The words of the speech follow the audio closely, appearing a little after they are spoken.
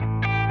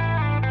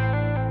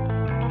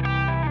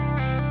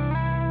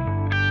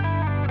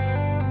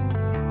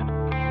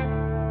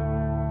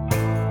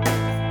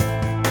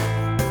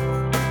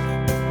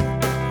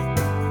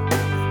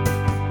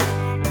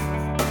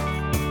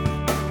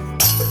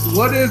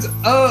What is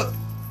up,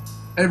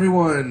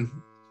 everyone?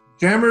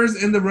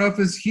 Jammers in the Rough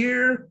is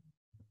here.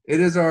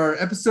 It is our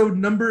episode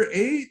number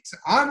 8.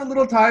 I'm a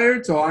little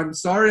tired, so I'm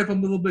sorry if I'm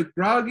a little bit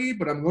groggy,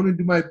 but I'm going to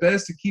do my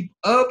best to keep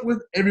up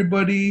with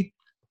everybody.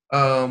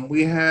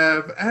 We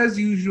have, as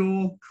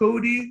usual,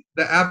 Cody,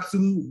 the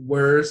absolute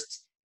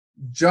worst.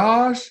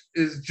 Josh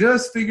is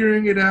just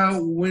figuring it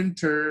out,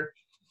 Winter,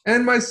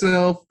 and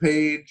myself,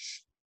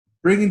 Paige,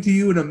 bringing to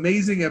you an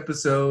amazing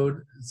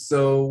episode.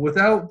 So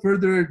without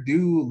further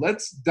ado,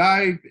 let's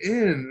dive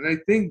in. And I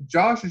think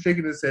Josh is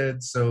shaking his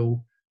head.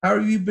 So how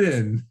have you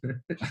been?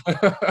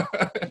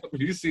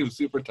 You seem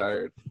super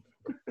tired.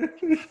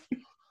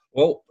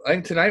 Well, I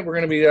think tonight we're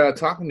going to be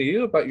talking to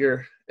you about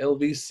your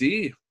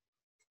LVC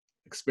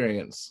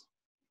experience.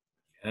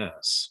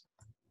 Yes.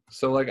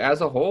 So,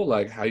 as a whole,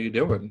 how you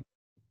doing?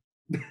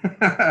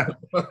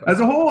 As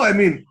a whole, I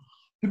mean,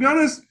 to be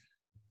honest,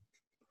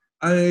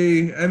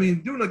 I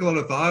mean, doing a lot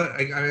of thought.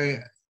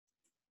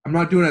 I'm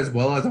not doing as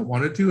well as I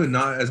wanted to, and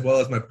not as well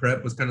as my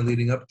prep was kind of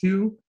leading up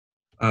to.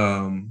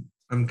 I'm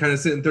kind of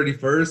sitting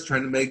 31st,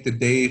 trying to make the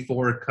day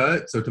 4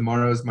 cut. So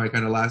tomorrow is my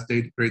kind of last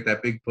day to create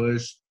that big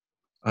push.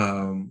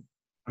 I'm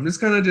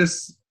just kind of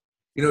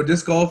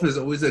disc golf is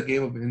always a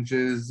game of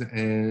inches,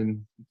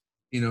 and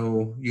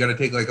you got to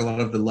take a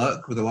lot of the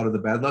luck with a lot of the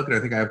bad luck. And I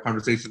think I have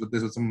conversations with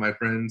this with some of my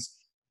friends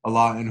a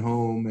lot at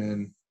home,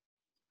 and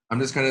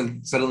I'm just kind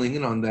of settling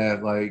in on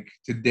that.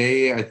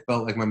 Today, I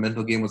felt like my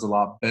mental game was a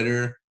lot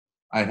better.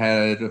 I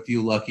had a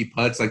few lucky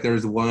putts. There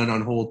was one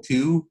on hole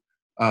 2.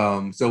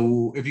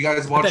 So if you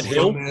guys watched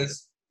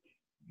Gomez,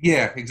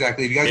 yeah,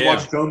 exactly. If you guys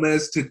watched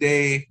Gomez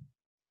today,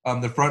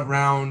 the front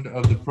round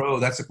of the pro,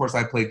 that's the course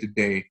I played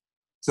today.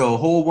 So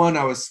hole 1,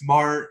 I was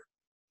smart.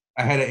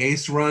 I had an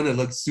ace run. It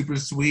looked super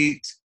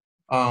sweet.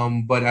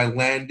 But I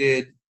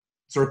landed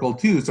circle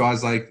 2. So I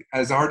was like,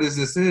 as hard as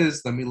this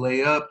is, let me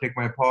lay up, take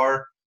my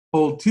par.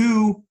 Hole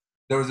 2,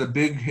 there was a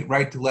big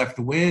right to left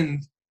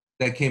wind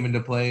that came into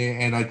play,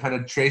 and I kind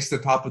of traced the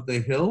top of the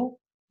hill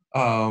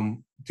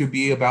to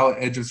be about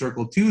edge of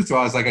circle 2. So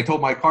I was like, I told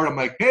my card, I'm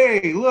like,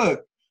 hey,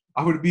 look,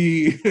 I would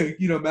be,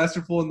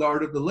 masterful in the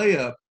art of the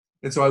layup.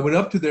 And so I went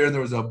up to there, and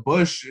there was a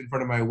bush in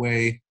front of my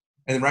way,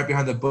 and right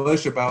behind the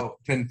bush, about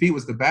 10 feet,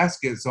 was the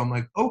basket. So I'm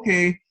like,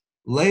 okay,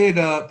 lay it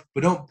up,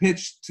 but don't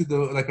pitch to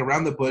the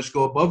around the bush,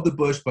 go above the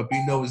bush, but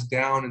be nose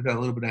down into a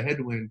little bit of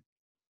headwind.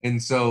 And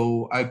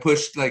so I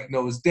pushed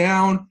nose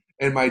down,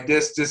 and my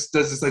disc just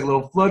does this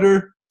little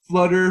flutter,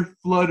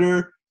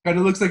 kind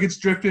of looks like it's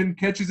drifting,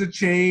 catches a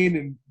chain,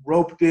 and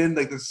roped in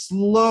the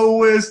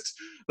slowest,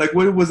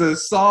 when it was a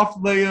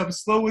soft layup,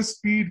 slowest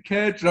speed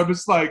catch. And I'm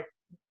just like,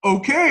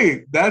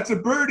 okay, that's a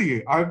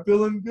birdie. I'm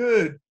feeling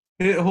good.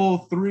 Hit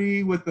hole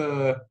 3 with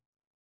a,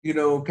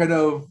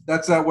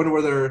 that's that one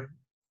where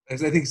I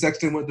think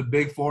Sexton went the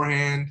big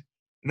forehand.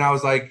 And I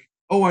was like,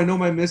 oh, I know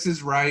my miss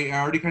is right. I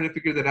already kind of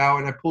figured that out,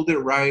 and I pulled it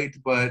right,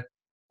 but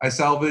I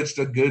salvaged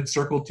a good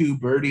circle 2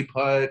 birdie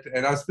putt,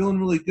 and I was feeling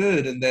really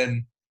good. And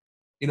then,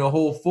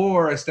 hole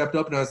 4, I stepped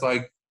up, and I was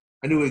like,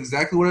 I knew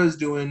exactly what I was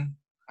doing.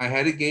 I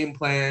had a game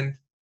planned.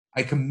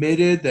 I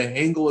committed. The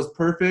angle was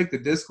perfect. The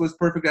disc was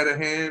perfect out of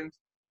hand.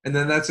 And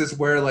then that's just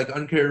where,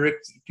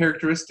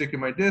 uncharacteristic in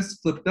my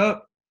disc, flipped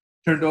up,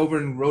 turned over,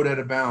 and rode out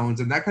of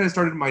bounds. And that kind of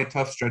started my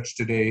tough stretch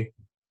today,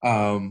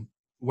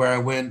 where I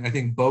went, I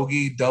think,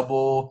 bogey,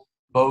 double,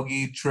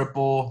 bogey,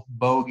 triple,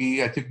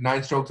 bogey. I took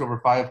 9 strokes over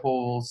 5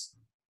 holes.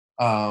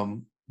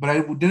 But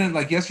I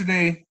didn't,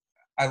 yesterday,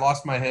 I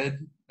lost my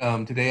head.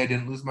 Today I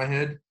didn't lose my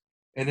head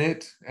in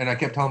it. And I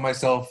kept telling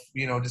myself,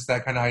 just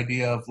that kind of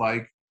idea of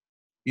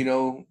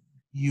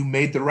you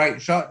made the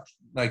right shot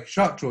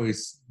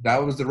choice.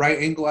 That was the right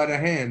angle out of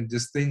hand.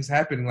 Just things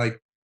happen.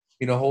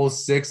 Hole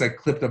 6, I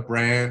clipped a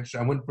branch.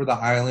 I went for the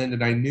island,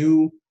 and I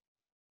knew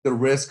the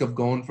risk of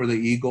going for the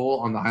eagle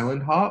on the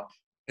island hop.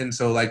 And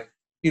so I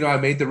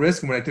made the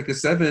risk. And when I took a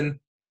 7,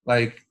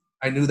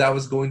 I knew that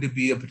was going to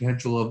be a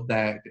potential of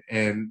that.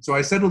 And so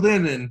I settled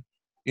in, and,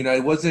 I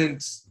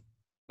wasn't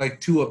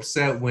too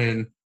upset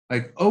when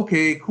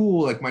okay,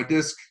 cool. My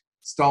disc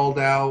stalled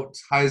out,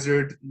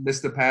 hyzered,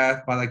 missed the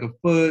path by a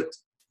foot.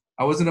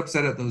 I wasn't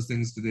upset at those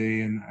things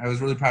today. And I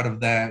was really proud of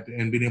that,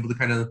 and being able to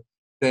kind of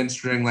then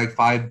string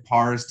 5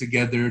 pars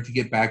together to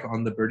get back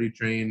on the birdie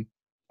train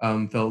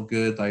felt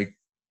good.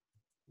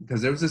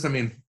 Because there was this,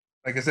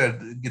 like I said,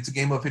 it's a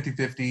game of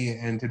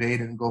 50-50, and today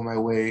didn't go my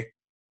way.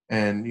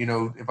 And,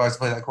 if I was to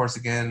play that course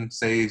again,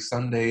 say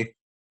Sunday,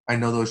 I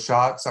know those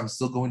shots, I'm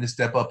still going to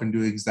step up and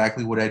do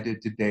exactly what I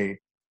did today.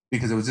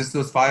 Because it was just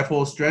those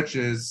 5-hole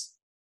stretches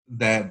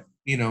that,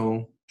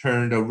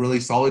 turned a really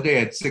solid day. I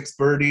had 6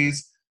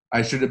 birdies.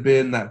 I should have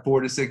been that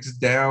 4 to 6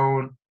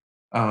 down.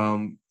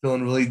 Feeling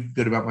really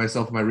good about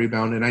myself and my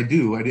rebound. And I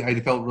do. I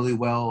felt really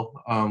well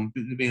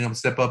being able to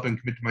step up and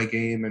commit to my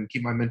game and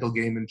keep my mental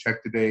game in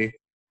check today.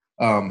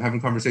 Having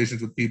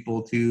conversations with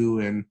people too.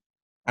 And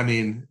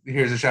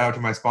here's a shout out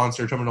to my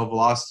sponsor, Terminal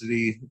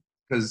Velocity,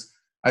 because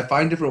I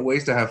find different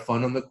ways to have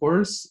fun on the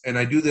course. And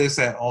I do this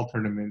at all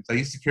tournaments. I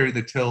used to carry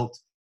the tilt,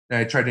 and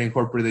I tried to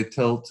incorporate the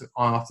tilt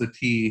off the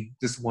tee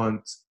just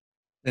once.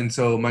 And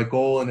so my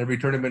goal in every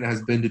tournament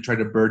has been to try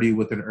to birdie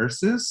with an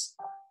Ursus.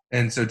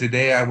 And so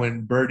today I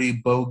went birdie,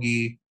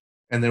 bogey,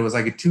 and there was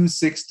like a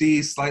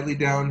 260, slightly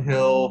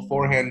downhill,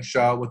 forehand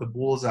shot with a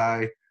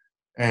bullseye.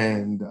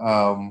 And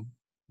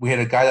we had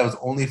a guy that was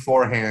only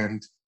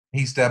forehand.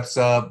 He steps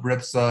up,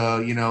 rips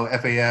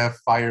FAF,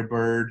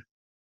 Firebird,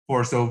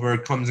 force over,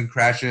 comes and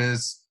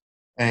crashes.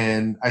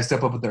 And I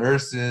step up with the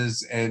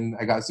Ursus and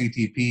I got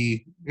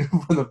CTP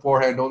from the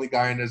forehand only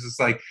guy. And it's just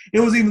like, it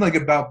wasn't even like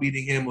about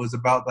beating him. It was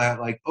about that,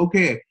 like,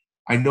 okay,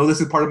 I know this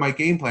is part of my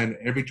game plan.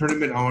 Every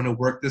tournament, I want to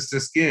work this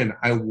disc in.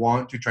 I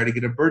want to try to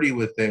get a birdie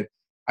with it.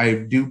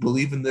 I do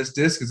believe in this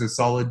disc. It's a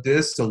solid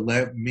disc. So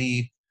let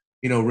me,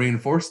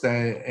 reinforce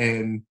that.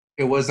 And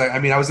it was like, I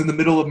mean, I was in the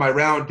middle of my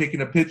round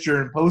taking a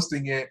picture and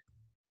posting it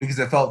because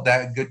it felt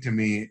that good to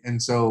me.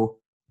 And so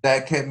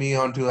that kept me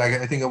onto, like,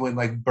 I think I went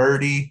like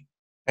birdie,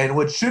 and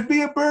what should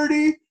be a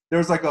birdie, there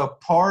was like a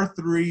par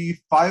three,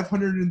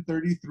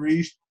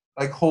 533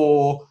 like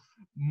hole,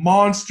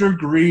 monster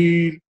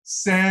green,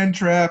 sand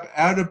trap,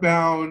 out of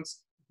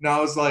bounds. Now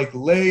I was like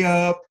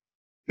layup,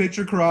 pitch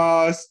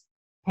across,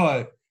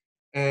 putt,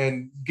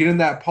 and getting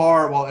that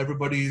par while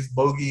everybody's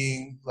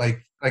bogeying.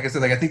 Like I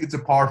said, like I think it's a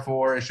par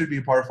four. It should be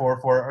a par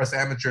four for us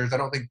amateurs. I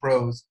don't think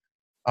pros.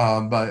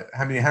 But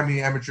how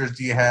many amateurs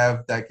do you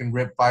have that can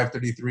rip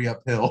 533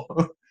 uphill?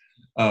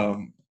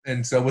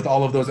 And so with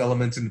all of those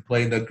elements into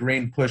play, the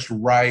green pushed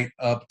right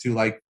up to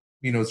like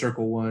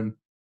circle one,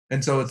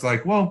 and so it's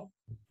like, well,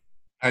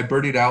 I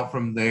birdied out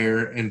from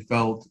there and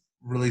felt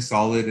really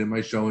solid in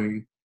my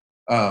showing.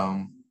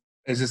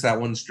 It's just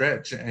that one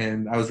stretch,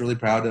 and I was really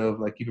proud of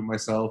like keeping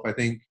myself. I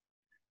think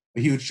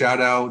a huge shout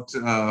out.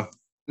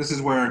 This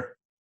is where,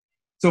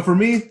 so for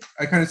me,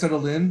 I kind of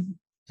settled in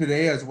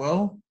today as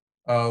well.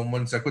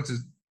 One sec,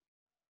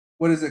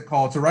 what is it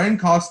called? So Ryan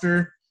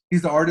Coster,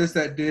 he's the artist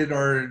that did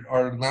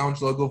our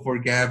lounge logo for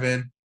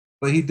Gavin,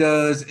 but he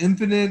does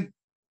Infinite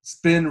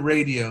Spin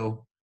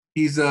Radio.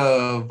 He's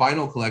a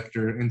vinyl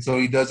collector, and so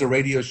he does a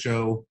radio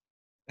show.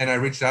 And I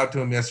reached out to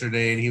him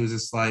yesterday, and he was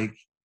just like,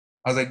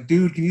 I was like,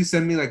 dude, can you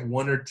send me like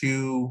one or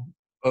two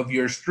of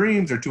your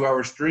streams or 2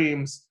 hour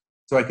streams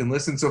so I can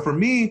listen? So for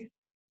me,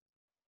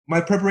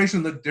 my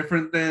preparation looked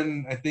different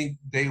than I think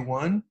day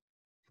one,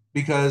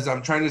 because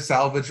I'm trying to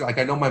salvage. Like,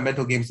 I know my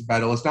mental game's a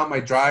battle. It's not my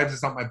drives,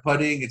 it's not my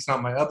putting, it's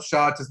not my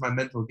upshots, it's my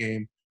mental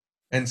game.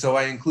 And so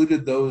I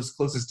included those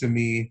closest to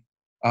me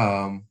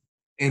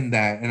in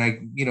that. And I,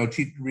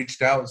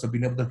 reached out. So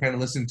being able to kind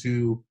of listen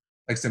to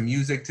like some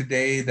music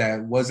today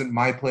that wasn't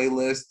my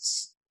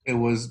playlists, it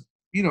was,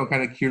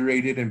 kind of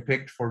curated and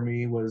picked for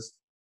me, was,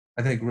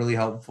 I think, really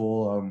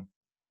helpful.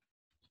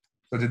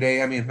 So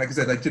today, I mean, like I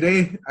said, like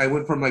today I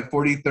went from like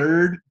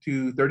 43rd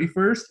to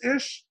 31st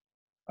ish,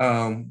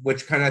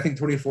 which kind of, I think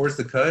 24 is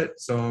the cut.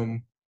 So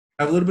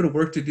I have a little bit of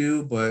work to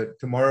do, but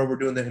tomorrow we're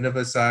doing the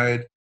Innova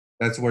side.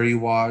 That's where you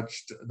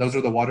watched. Those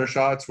are the water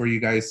shots where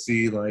you guys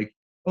see like,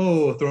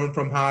 oh, thrown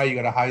from high, you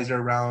got a hyzer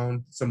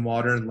around some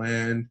water and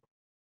land.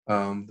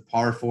 The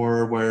par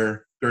four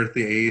where Girth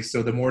the ace.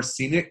 So the more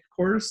scenic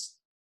course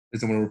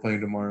is the one we're playing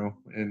tomorrow.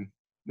 And,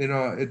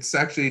 it's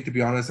actually, to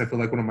be honest, I feel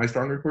like one of my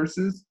stronger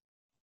courses,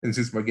 and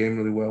suits my game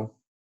really well.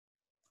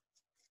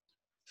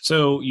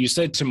 So you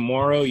said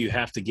tomorrow you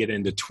have to get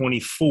into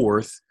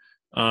 24th.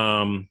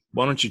 Why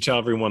don't you tell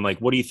everyone, like,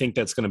 what do you think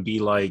that's going to be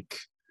like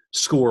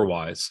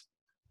score-wise?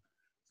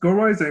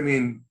 Score-wise, I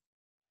mean,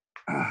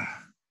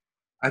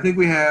 I think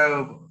we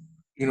have,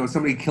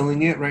 somebody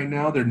killing it right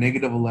now. They're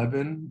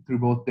 -11 through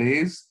both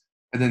days.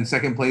 And then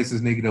second place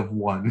is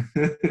 -1.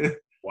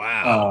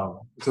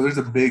 Wow. So there's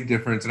a big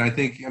difference. And I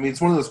think, I mean,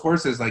 it's one of those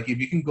courses, like, if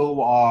you can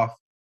go off,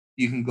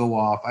 you can go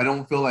off. I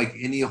don't feel like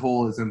any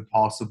hole is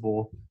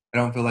impossible. I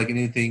don't feel like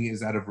anything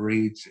is out of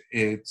reach.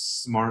 It's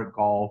smart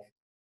golf.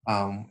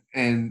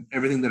 And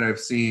everything that I've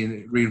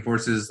seen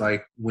reinforces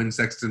like when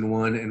Sexton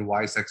won and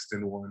why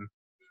Sexton won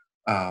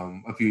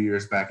a few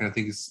years back. And I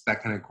think it's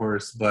that kind of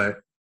course.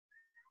 But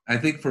I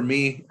think for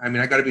me, I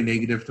mean, I got to be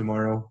negative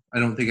tomorrow. I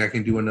don't think I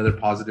can do another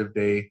positive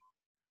day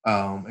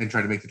and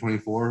try to make the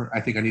 24. I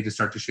think I need to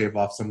start to shave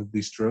off some of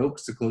these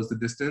strokes to close the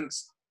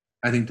distance.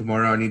 I think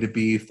tomorrow I need to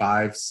be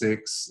 5,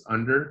 6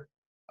 under.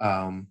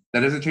 That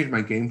doesn't change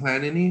my game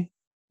plan any,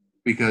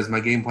 because my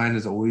game plan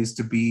is always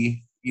to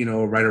be,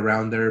 right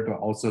around there, but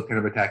also kind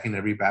of attacking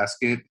every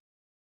basket,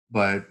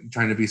 but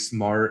trying to be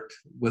smart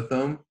with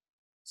them.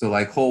 So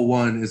like hole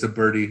 1 is a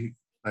birdie,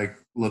 like,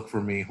 look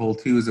for me. Hole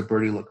 2 is a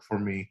birdie look for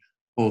me.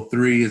 Hole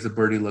 3 is a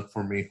birdie look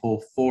for me.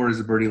 Hole 4 is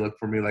a birdie look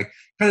for me. Like,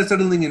 kind of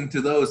settling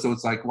into those. So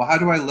it's like, well, how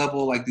do I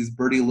level like these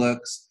birdie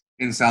looks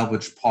and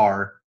salvage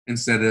par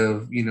instead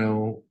of,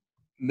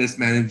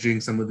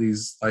 mismanaging some of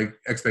these like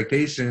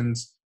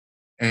expectations?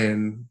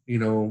 And,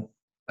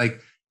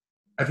 like,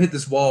 I've hit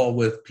this wall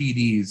with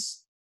PDs.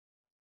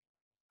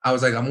 I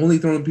was like, I'm only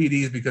throwing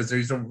PDs because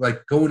there's some,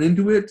 like, going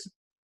into it,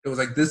 it was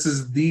like, this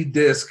is the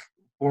disc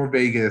for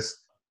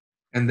Vegas.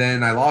 And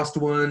then I lost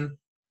one,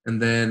 and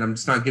then I'm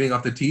just not getting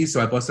off the tee. So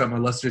I busted out my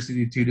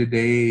Lustricity 2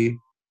 today,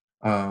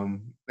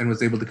 and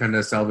was able to kind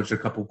of salvage a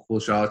couple cool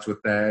shots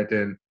with that.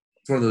 And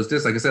one of those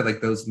just like I said,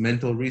 like those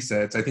mental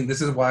resets. I think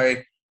this is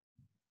why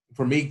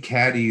for me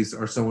caddies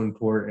are so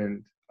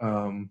important.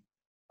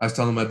 I was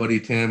telling my buddy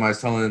Tim, I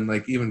was telling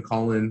like even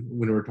Colin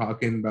when we were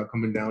talking about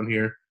coming down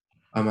here.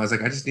 I was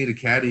like, I just need a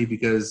caddy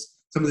because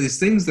some of these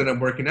things that I'm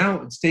working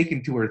out, it's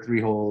taking 2 or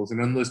 3 holes, and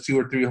on those 2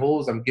 or 3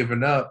 holes, I'm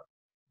giving up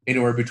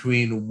anywhere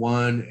between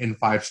 1 and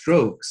 5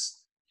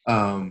 strokes.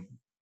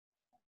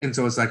 And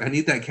so it's like I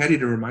need that caddy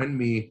to remind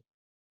me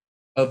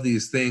of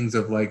these things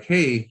of like,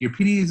 hey, your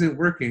PD isn't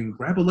working.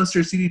 Grab a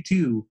lesser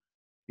CD2,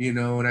 you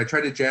know. And I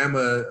tried to jam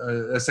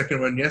a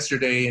second run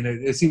yesterday, and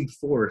it seemed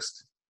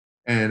forced,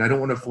 and I don't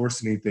want to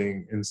force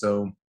anything. And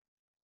so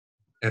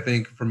I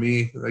think for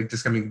me, like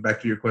just coming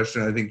back to your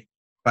question, I think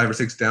 5 or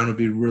 6 down would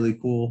be really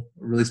cool,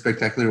 a really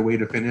spectacular way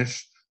to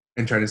finish,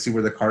 and try to see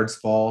where the cards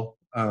fall.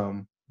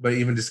 But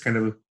even just kind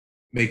of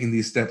making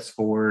these steps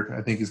forward,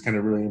 I think is kind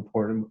of really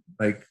important,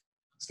 like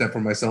step for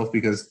myself,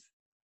 because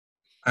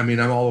I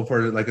mean, I'm all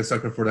for like a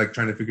sucker for like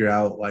trying to figure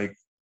out like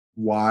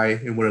why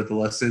and what are the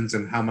lessons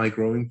and how am I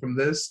growing from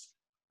this.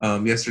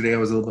 Yesterday I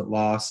was a little bit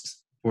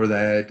lost for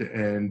that,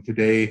 and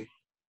today,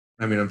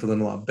 I mean, I'm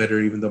feeling a lot better,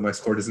 even though my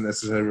score doesn't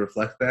necessarily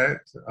reflect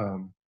that.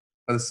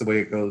 That's the way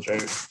it goes,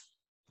 right?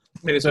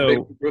 I mean, it's a big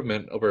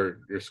improvement over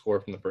your score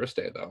from the first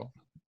day, though.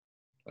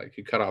 Like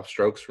you cut off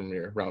strokes from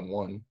your round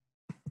 1.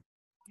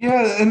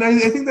 Yeah, and I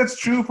think that's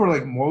true for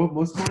like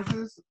most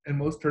courses and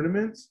most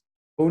tournaments.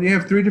 But when you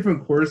have 3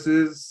 different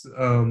courses,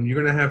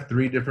 you're gonna have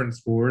 3 different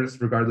scores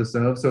regardless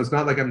of. So it's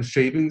not like I'm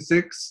shaving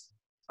 6.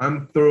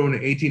 I'm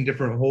throwing 18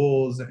 different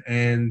holes,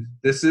 and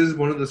this is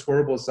one of the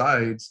scoreable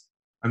sides.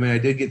 I mean, I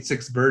did get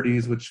 6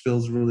 birdies, which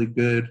feels really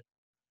good.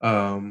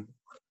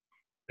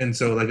 And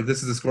so, like, if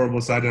this is a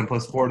scoreable side and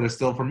 +4, there's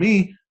still, for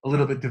me, a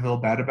little bit to feel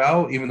bad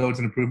about, even though it's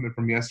an improvement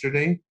from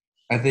yesterday.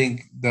 I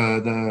think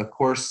the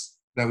course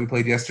that we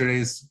played yesterday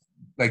is,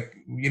 like,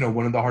 you know,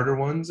 one of the harder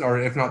ones, or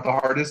if not the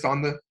hardest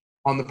on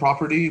the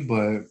property.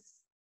 But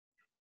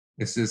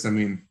it's just, I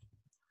mean,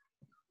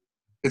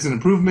 it's an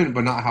improvement,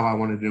 but not how I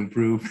wanted to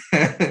improve.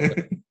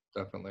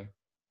 Definitely.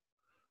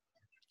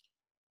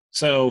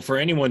 So for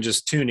anyone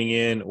just tuning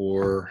in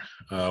or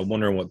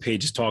wondering what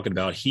Paige is talking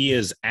about, he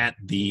is at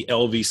the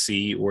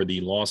LVC, or the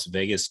Las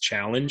Vegas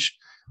Challenge,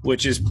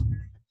 which is,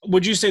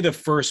 would you say, the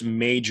first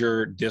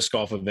major disc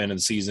golf event of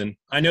the season?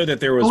 I know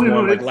that there was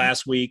one like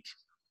last week.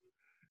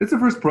 It's the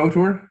first pro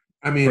tour.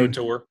 I mean, pro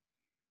tour.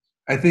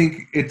 I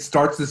think it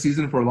starts the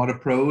season for a lot of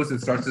pros.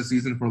 It starts the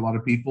season for a lot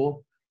of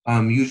people.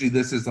 Usually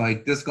this is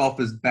like disc golf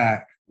is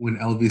back when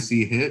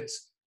LVC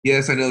hits.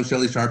 Yes, I know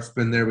Shelly Sharp's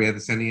been there. We had the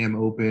San Am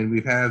Open.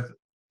 We've had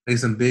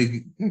some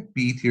big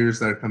B tiers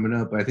that are coming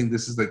up. But I think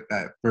this is like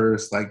that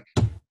first like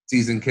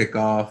season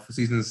kickoff.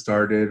 Season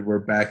started. We're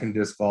back in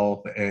disc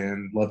golf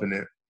and loving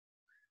it.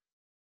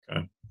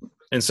 Okay.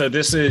 And so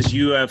this is,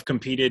 you have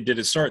competed. Did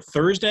it start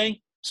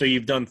Thursday? So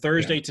you've done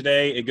Thursday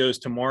today. It goes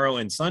tomorrow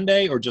and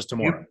Sunday, or just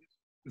tomorrow? Yep.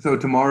 So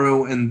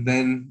tomorrow and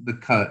then the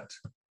cut.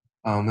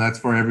 That's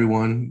for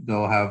everyone.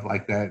 They'll have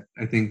like that.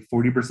 I think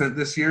 40%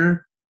 this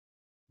year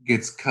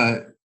gets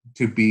cut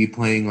to be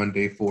playing on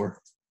day 4.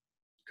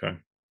 Okay.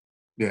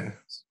 Yeah.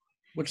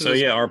 So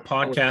yeah, our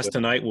podcast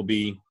tonight will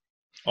be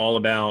all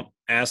about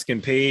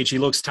asking Paige. He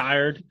looks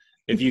tired.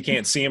 If you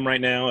can't see him right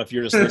now, if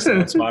you're just listening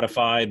on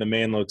Spotify, the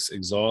man looks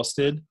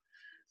exhausted.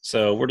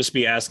 So we'll just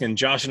be asking.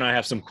 Josh and I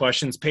have some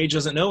questions. Paige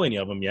doesn't know any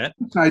of them yet.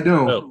 I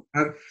don't.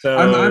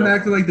 I'm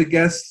acting like the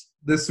guest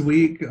this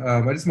week.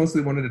 I just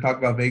mostly wanted to talk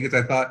about Vegas.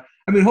 I thought,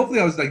 I mean, hopefully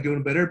I was like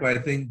doing better, but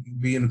I think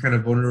being kind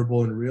of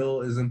vulnerable and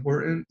real is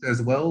important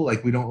as well.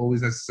 Like we don't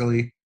always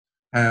necessarily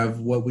have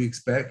what we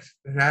expect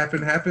to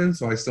happen.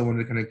 So I still wanted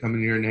to kind of come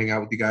in here and hang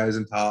out with you guys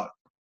and talk,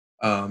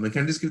 and kind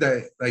of just give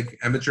that like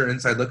amateur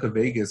inside look of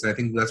Vegas. And I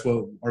think that's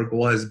what our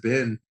goal has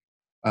been.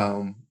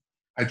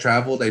 I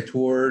traveled, I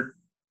toured,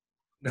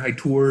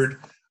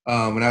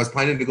 and I was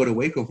planning to go to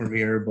Waco from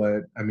here,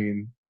 but I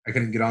mean, I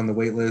couldn't get on the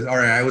wait list. All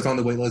right, I was on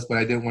the wait list, but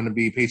I didn't want to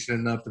be patient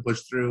enough to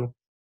push through,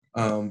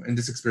 and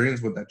just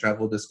experience what that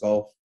travel disc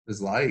golf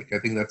is like. I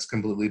think that's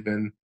completely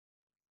been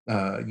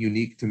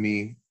unique to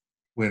me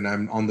when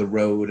I'm on the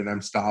road and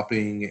I'm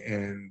stopping,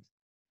 and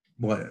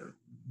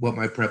what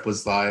my prep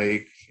was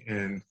like.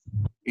 And,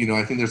 you know,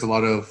 I think there's a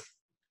lot of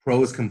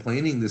pros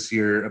complaining this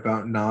year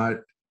about not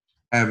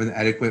having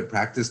adequate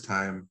practice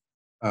time.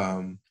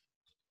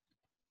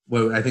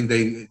 Well, I think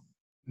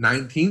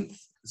 19th,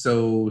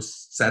 so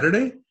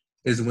Saturday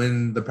is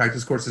when the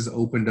practice courses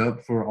opened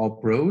up for all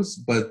pros,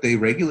 but they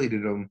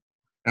regulated them.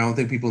 I don't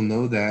think people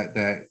know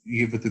that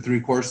with the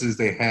 3 courses,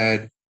 they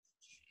had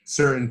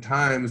certain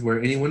times where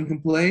anyone can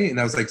play, and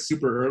that was like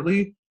super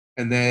early.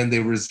 And then they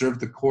reserved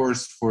the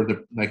course for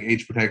the like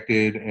age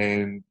protected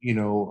and, you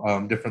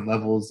know, different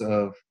levels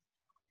of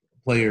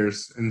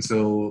players. And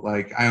so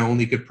like I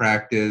only could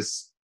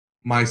practice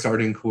my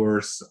starting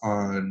course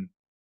on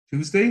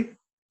Tuesday,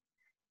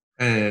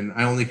 and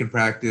I only could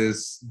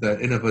practice the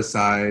Innova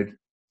side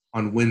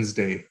on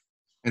Wednesday.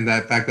 And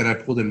that fact that I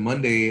pulled in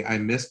Monday, I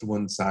missed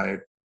one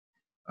side.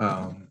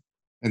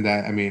 And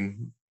that, I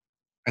mean,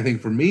 I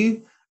think for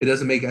me, it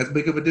doesn't make as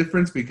big of a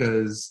difference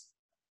because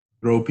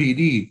throw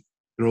PD,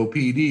 throw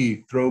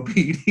PD, throw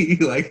PD.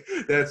 Like,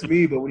 that's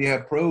me. But when you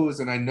have pros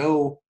and I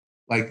know,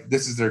 like,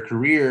 this is their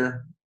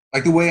career,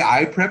 like the way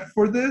I prepped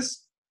for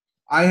this,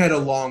 I had a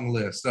long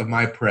list of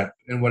my prep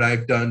and what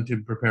I've done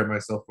to prepare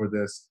myself for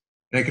this.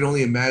 And I can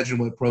only imagine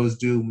what pros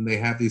do when they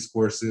have these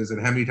courses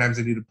and how many times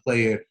they need to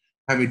play it,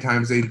 how many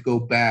times they go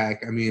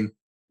back. I mean,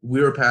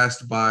 we were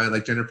passed by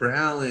like Jennifer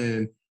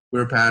Allen, we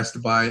were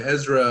passed by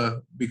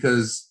Ezra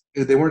because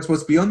they weren't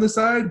supposed to be on the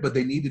side, but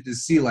they needed to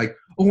see like,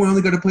 oh, we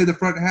only got to play the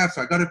front half,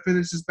 so I got to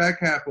finish this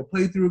back half. We'll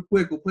play through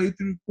quick. We'll play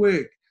through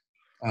quick.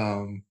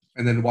 And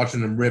then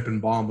watching them rip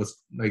and bomb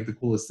was like the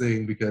coolest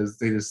thing because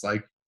they just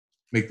like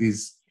make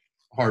these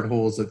hard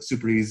holes look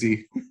super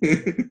easy.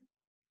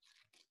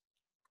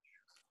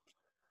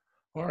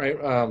 All right.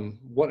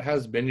 What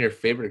has been your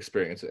favorite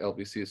experience at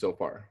LBC so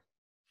far?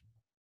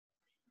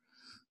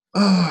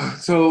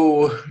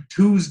 So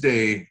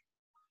Tuesday,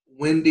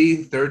 windy,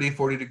 30,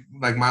 40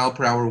 like mile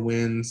per hour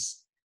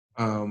winds.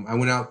 I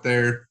went out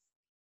there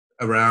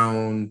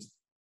around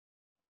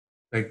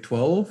like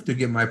 12 to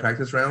get my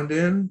practice round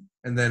in,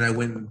 and then I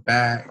went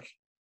back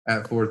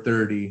at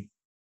 4:30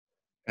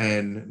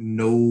 and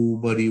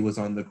nobody was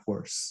on the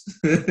course.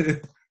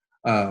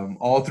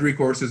 All three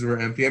courses were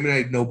empty. I mean, I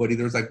had nobody.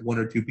 There was like one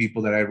or two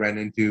people that I ran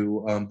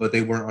into, but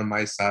they weren't on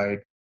my side.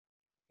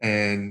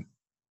 And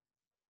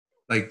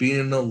like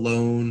being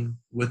alone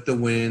with the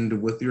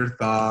wind, with your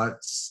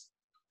thoughts,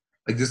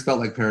 like just felt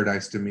like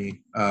paradise to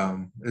me.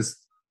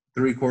 It's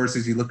three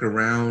courses. You look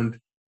around,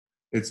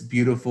 it's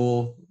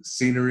beautiful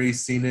scenery,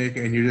 scenic,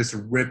 and you're just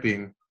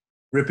ripping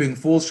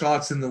full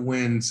shots in the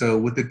wind. So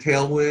with the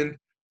tailwind,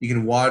 you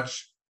can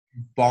watch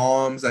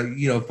bombs.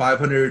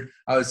 500.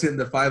 I was hitting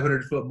the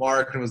 500-foot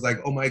mark and was like,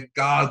 oh my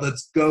God,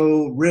 let's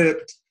go,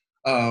 ripped.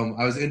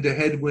 I was into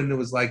headwind and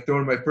was like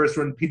throwing my first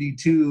run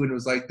PD2 and it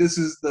was like, this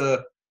is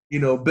the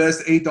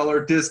best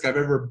 $8 disc I've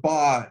ever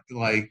bought.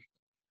 Like,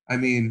 I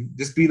mean,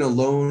 just being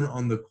alone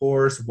on the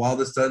course while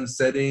the sun's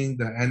setting,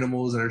 the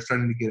animals that are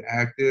starting to get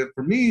active,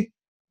 for me,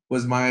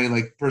 was my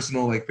like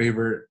personal like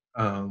favorite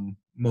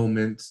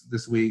moment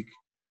this week.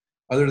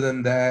 Other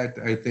than that,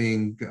 I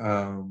think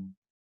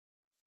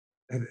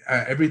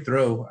every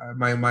throw,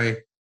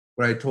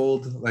 what I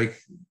told like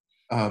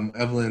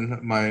Evelyn,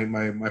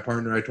 my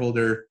partner, I told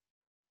her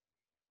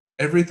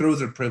every throw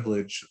is a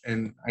privilege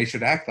and I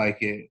should act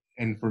like it.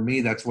 And for me,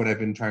 that's what I've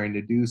been trying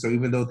to do. So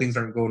even though things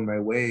aren't going my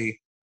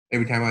way,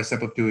 every time I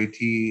step up to a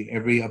tee,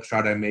 every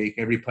upshot I make,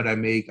 every putt I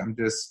make, I'm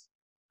just,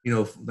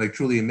 like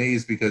truly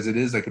amazed because it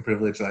is like a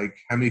privilege. Like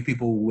how many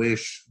people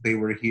wish they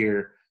were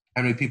here?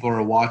 How many people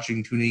are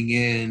watching, tuning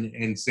in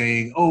and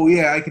saying, oh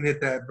yeah, I can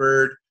hit that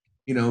bird,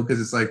 because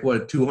it's like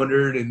what,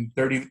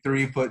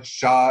 233-foot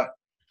shot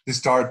to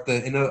start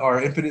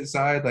our infinite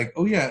side. Like,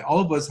 oh yeah, all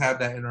of us have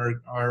that in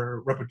our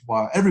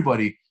repertoire.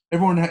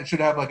 Everyone should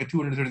have like a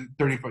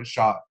 230-foot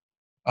shot.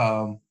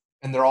 And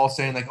they're all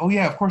saying like, oh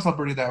yeah, of course I'll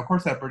birdie that, of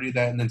course I'll birdie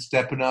that, and then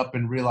stepping up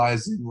and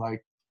realizing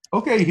like,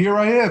 okay, here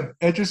I am,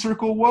 edge of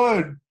circle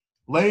one,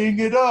 laying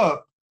it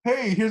up.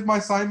 Hey, here's my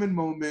Simon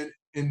moment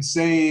in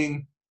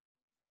saying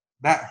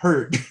that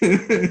hurt.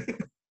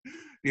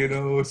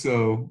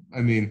 So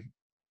I mean,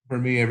 for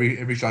me,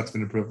 every shot's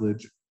been a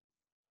privilege.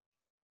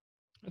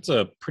 That's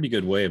a pretty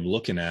good way of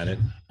looking at it.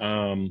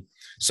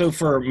 So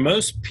for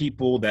most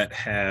people that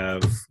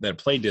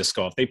play disc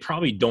golf, they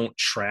probably don't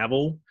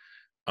travel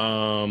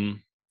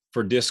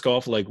for disc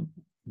golf. Like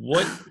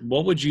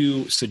what would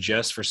you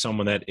suggest for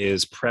someone that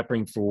is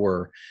prepping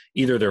for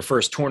either their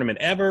first tournament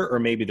ever, or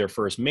maybe their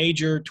first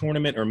major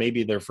tournament, or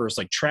maybe their first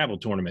like travel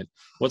tournament?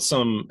 What's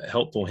some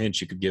helpful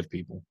hints you could give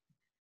people?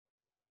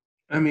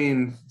 I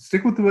mean,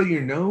 stick with what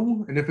you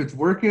know, and if it's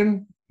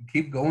working,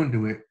 keep going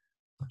to it.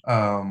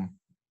 I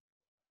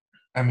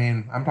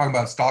mean, I'm talking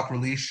about stock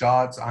release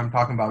shots. I'm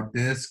talking about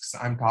discs.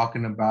 I'm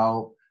talking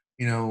about,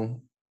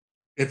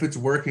 if it's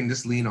working,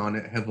 just lean on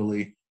it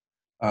heavily.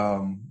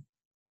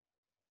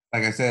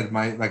 Like I said,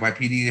 my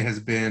PD has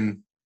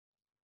been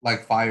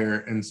like fire.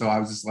 And so I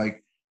was just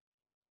like,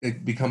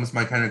 it becomes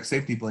my kind of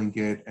safety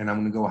blanket. And I'm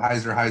going to go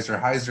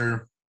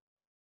hyzer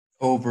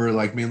over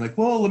like being like,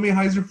 well, let me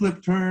hyzer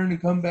flip, turn and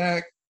come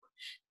back.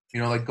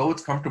 Like go,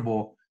 it's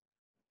comfortable.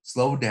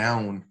 Slow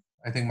down.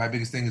 I think my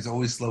biggest thing is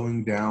always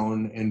slowing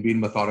down and being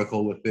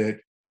methodical with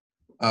it.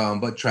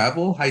 But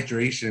travel,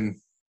 hydration.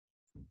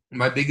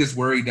 My biggest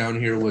worry down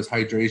here was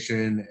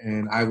hydration,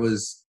 and I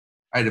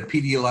had a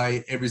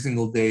Pedialyte every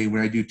single day.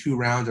 When I do 2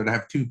 rounds, I'd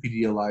have 2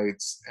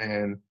 Pedialytes,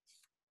 and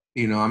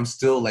I'm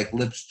still like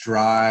lips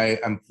dry,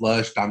 I'm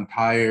flushed, I'm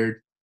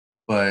tired.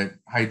 But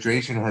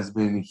hydration has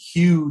been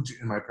huge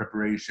in my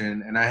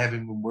preparation, and I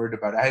haven't been worried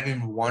about it. I haven't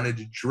even wanted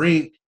to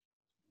drink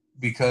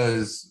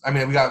because, I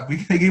mean,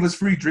 they gave us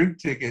free drink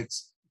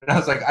tickets, and I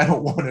was like, I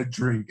don't want to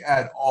drink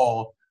at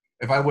all.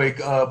 If I wake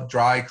up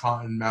dry,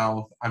 cotton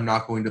mouth, I'm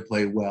not going to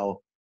play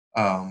well.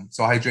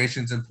 So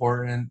hydration's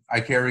important. I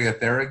carry a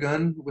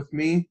Theragun with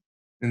me,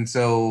 and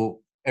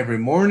so every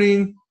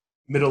morning,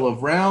 middle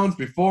of rounds,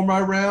 before my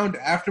round,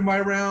 after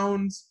my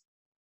rounds,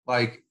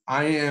 like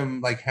I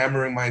am like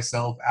hammering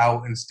myself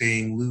out and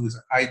staying loose.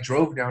 I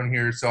drove down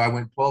here, so I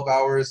went 12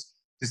 hours,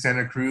 to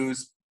Santa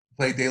Cruz,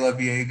 played De La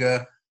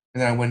Viega,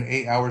 and then I went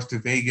 8 hours to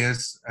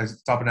Vegas. I was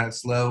stopping at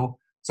Slow.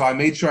 So I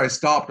made sure I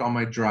stopped on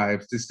my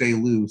drives to stay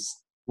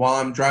loose. While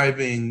I'm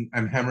driving,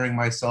 I'm hammering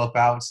myself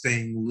out,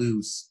 staying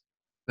loose.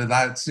 The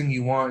last thing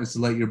you want is to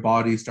let your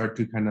body start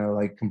to kind of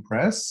like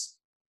compress.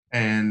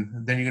 And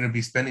then you're going to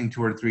be spending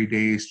 2 or 3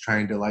 days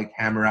trying to like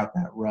hammer out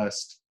that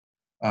rust.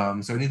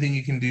 So anything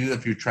you can do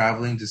if you're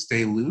traveling to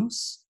stay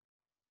loose,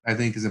 I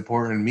think is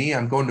important. Me,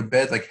 I'm going to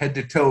bed like head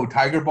to toe.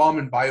 Tiger Balm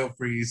and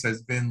BioFreeze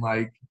has been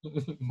like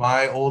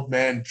my old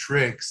man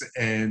tricks.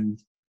 And,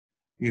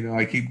 you know,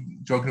 I keep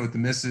joking with the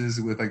missus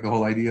with like the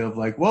whole idea of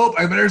like, well,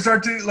 I better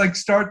start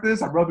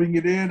this. I'm rubbing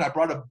it in. I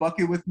brought a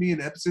bucket with me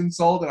and Epsom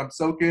salt that I'm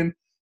soaking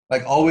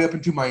like all the way up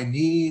into my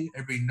knee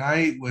every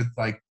night with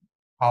like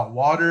hot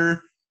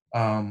water.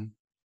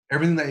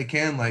 Everything that you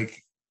can,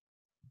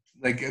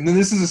 and then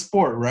this is a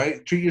sport,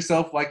 right? Treat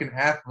yourself like an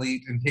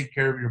athlete and take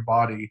care of your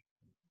body.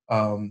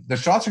 The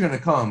shots are going to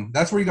come.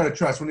 That's where you got to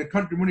trust. When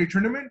your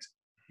tournament,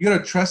 you got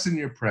to trust in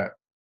your prep.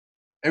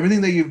 Everything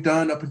that you've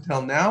done up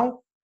until now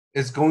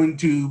is going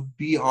to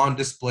be on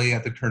display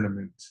at the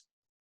tournament,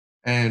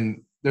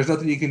 and there's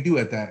nothing you can do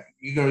at that.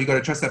 You got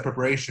to trust that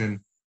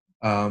preparation.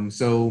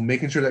 So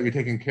making sure that you're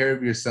taking care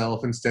of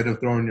yourself instead of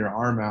throwing your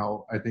arm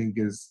out, I think,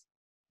 is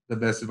the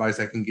best advice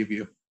I can give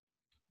you.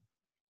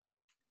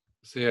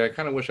 See, I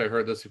kind of wish I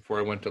heard this before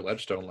I went to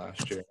Ledgestone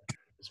last year.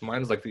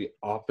 Mine's like the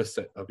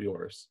opposite of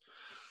yours.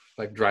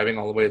 Like driving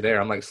all the way there,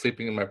 I'm like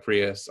sleeping in my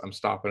Prius. I'm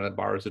stopping at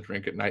bars to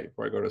drink at night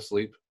before I go to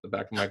sleep. The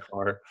back of my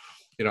car,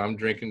 you know, I'm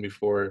drinking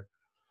before,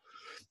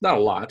 not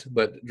a lot,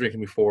 but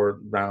drinking before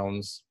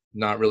rounds.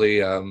 Not really,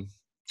 you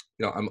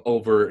know, I'm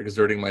over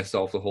exerting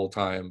myself the whole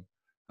time.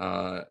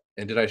 And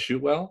did I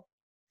shoot well?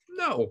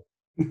 No.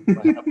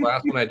 I had a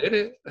blast when I did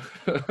it.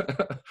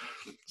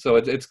 So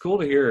it's cool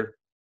to hear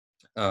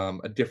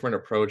a different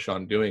approach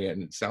on doing it,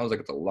 and it sounds like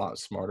it's a lot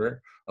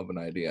smarter of an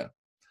idea.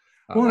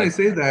 Well, when I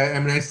say that, I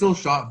mean, I still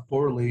shot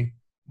poorly,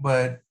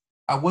 but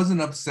I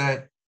wasn't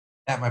upset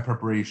at my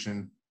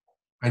preparation.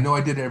 I know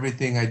I did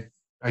everything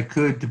I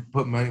could to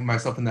put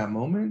myself in that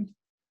moment,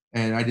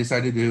 and I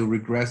decided to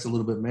regress a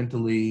little bit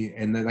mentally.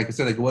 And then, like I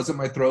said, like, it wasn't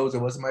my throws,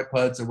 it wasn't my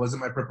putts, it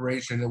wasn't my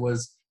preparation, it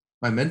was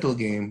my mental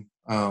game.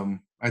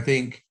 I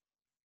think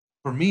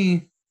for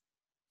me,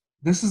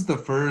 this is the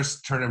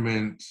first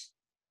tournament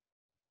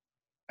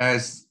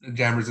as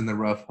Jammers in the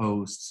Rough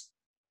hosts,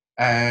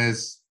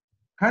 as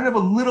kind of a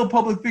little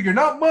public figure,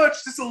 not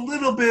much, just a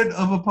little bit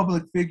of a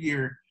public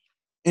figure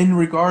in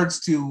regards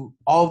to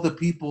all the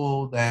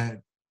people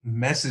that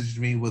messaged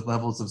me with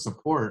levels of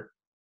support.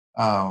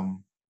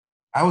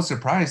 I was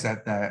surprised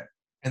at that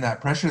and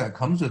that pressure that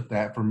comes with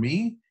that for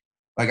me.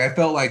 Like, I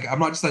felt like I'm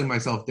not just letting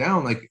myself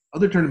down. Like,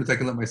 other tournaments, I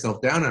can let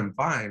myself down and I'm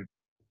fine.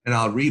 And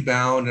I'll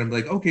rebound and I'm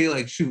like, okay,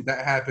 like, shoot,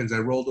 that happens. I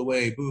rolled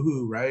away,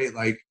 boo-hoo, right?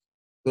 Like,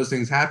 those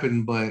things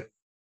happen. But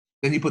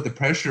then you put the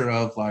pressure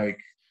of, like,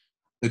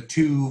 the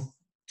two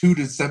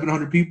to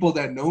 700 people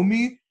that know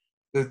me,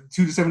 the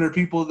 200 to 700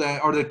 people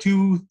that are the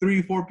 2,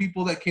 3, 4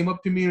 people that came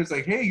up to me and it's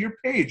like, hey, you're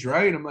Paige,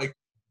 right? And I'm like,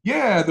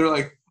 yeah. They're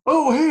like,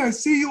 oh, hey, I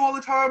see you all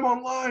the time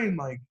online.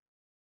 Like,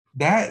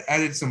 that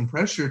added some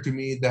pressure to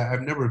me that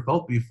I've never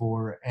felt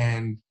before.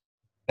 And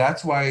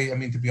that's why, I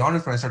mean, to be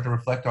honest, when I start to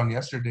reflect on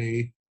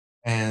yesterday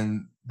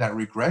and that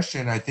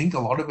regression, I think a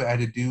lot of it had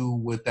to do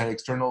with that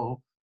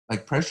external,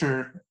 like,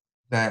 pressure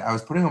that I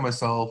was putting on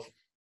myself,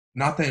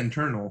 not the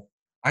internal.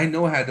 I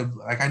know how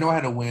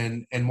to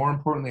win, and more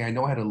importantly, I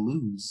know how to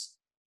lose.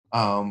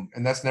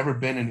 And that's never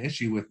been an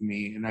issue with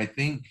me. And I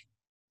think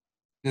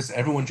just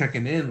everyone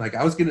checking in, like,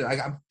 I was getting,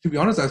 to be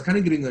honest, I was kind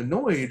of getting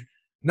annoyed,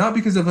 not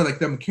because of like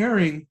them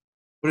caring,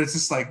 but it's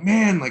just like,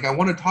 man, like, I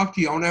want to talk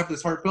to you. I want to have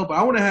this heartfelt, but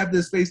I want to have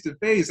this face to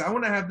face. I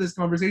want to have this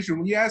conversation.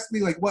 When you ask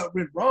me like what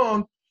went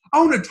wrong, I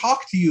want to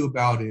talk to you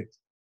about it.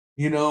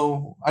 You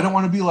know, I don't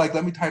want to be like,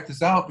 let me type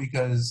this out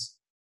because,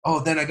 oh,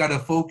 then I got to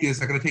focus.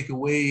 I got to take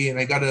away, and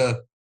I got to,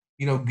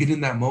 you know, get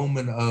in that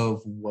moment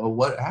of, well,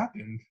 what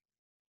happened?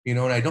 You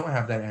know, and I don't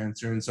have that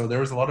answer. And so there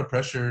was a lot of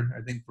pressure,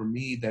 I think, for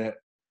me that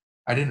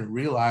I didn't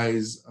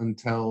realize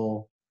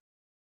until,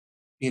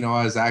 you know,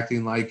 I was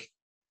acting like,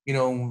 you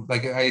know,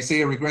 like I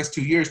say, I regressed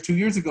 2 years. 2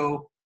 years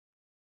ago,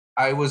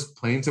 I was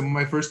playing some of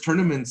my first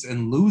tournaments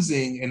and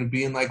losing and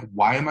being like,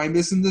 why am I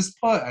missing this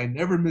putt? I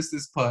never miss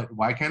this putt.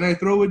 Why can't I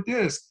throw a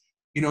disc?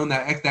 You know, and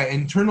that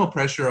internal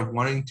pressure of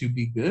wanting to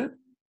be good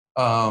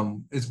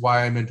is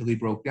why I mentally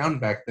broke down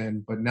back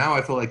then. But now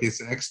I feel like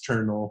it's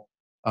external.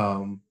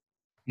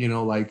 You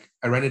know, like,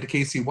 I ran into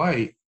Casey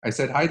White. I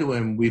said hi to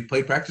him. We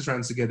played practice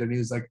rounds together, and he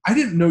was like, I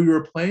didn't know you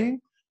were playing.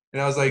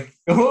 And I was like,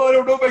 oh, I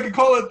don't know if I can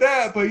call it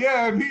that, but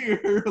yeah, I'm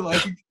here.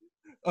 Like,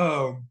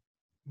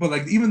 but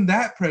like, even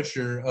that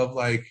pressure of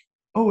like,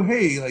 oh,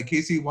 hey, like,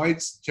 Casey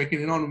White's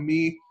checking in on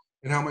me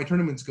and how my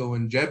tournament's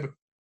going. Jeb,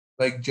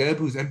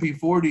 who's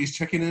MP40, is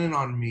checking in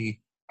on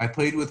me. I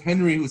played with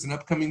Henry, who's an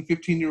upcoming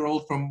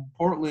 15-year-old from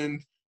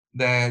Portland,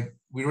 that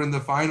we were in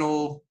the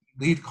final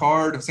lead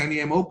card of San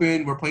Diego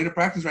Open. We're playing a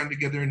practice round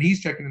together, and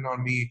he's checking in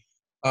on me.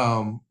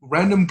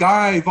 Random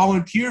guy,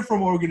 volunteer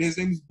from Oregon, his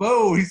name's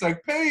Bo. He's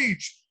like,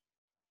 Paige,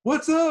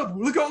 what's up?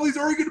 Look at all these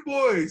Oregon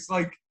boys.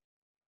 Like,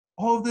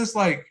 all of this,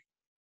 like,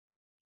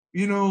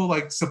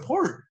 like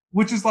support,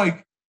 which is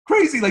like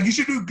crazy. Like, you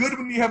should do good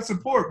when you have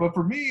support. But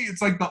for me,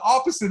 it's like the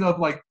opposite of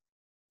like,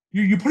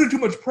 you putting too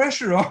much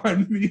pressure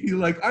on me.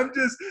 Like, I'm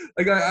just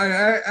like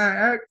I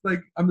act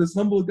like I'm this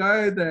humble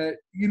guy that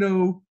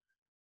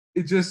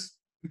it just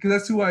because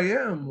that's who I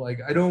am. Like,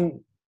 I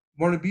don't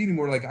want to be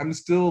anymore. Like, I'm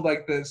still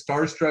like the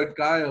starstruck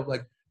guy of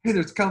like, hey,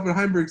 there's Calvin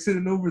Heimberg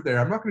sitting over there.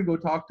 I'm not gonna go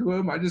talk to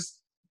him. I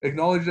just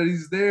acknowledge that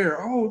he's there.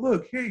 Oh,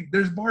 look, hey,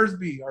 there's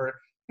Barsby. Or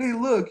hey,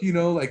 look,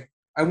 like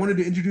I wanted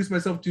to introduce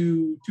myself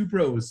to two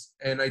pros,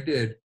 and I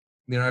did.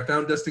 I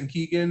found Dustin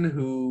Keegan,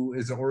 who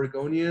is an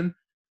Oregonian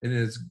and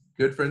is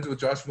good friends with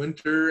Josh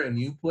Winter and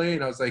you play.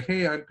 And I was like,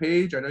 hey, I'm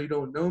Paige. I know you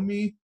don't know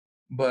me,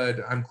 but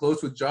I'm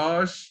close with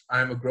Josh.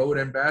 I'm a Grow It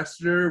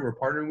ambassador. We're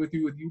partnering with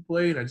you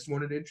play. And I just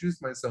wanted to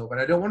introduce myself. And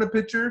I don't want a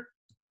picture.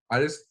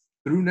 I just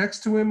threw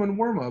next to him on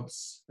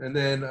warm-ups. And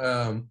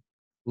then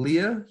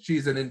Leah,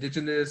 she's an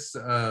indigenous,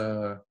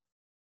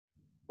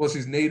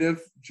 she's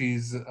native.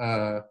 She's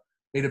a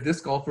native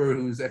disc golfer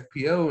who's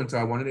FPO. And so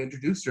I wanted to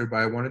introduce her, but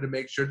I wanted to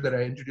make sure that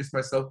I introduced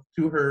myself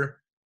to her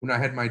when I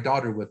had my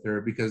daughter with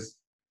her, because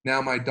now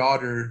my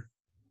daughter,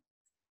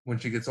 when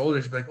she gets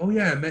older, she'll be like, oh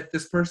yeah, I met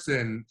this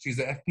person. She's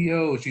an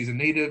FPO. She's a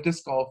native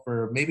disc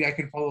golfer. Maybe I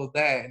can follow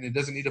that, and it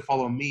doesn't need to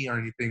follow me or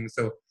anything.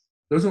 So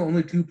those are the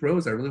only two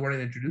pros I really wanted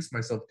to introduce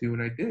myself to,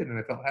 and I did, and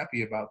I felt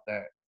happy about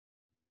that.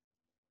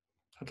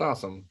 That's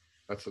awesome.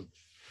 That's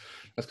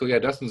cool. Yeah,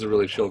 Dustin's a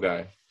really chill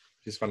guy.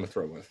 He's fun to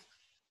throw with.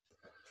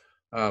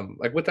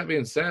 Like, with that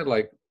being said,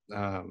 like,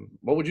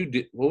 what would you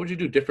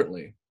do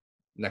differently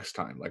next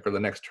time, like, or the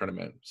next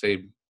tournament? Say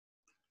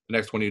the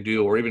next one you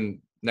do, or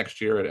even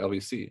next year at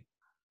LVC.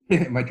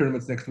 My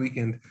tournament's next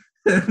weekend.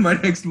 My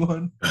next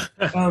one.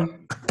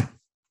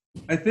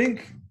 I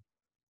think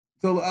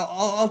so.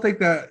 I'll take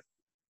that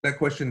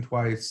question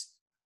twice.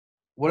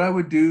 What I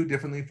would do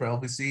differently for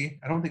LVC,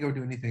 I don't think I would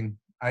do anything.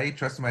 I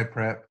trusted my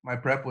prep. My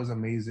prep was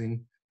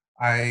amazing.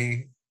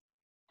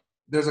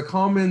 There's a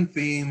common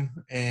theme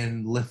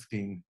in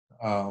lifting,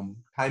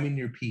 timing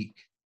your peak,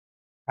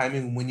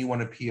 timing when you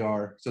want to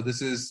PR. So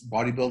this is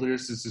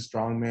bodybuilders, this is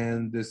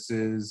strongman, this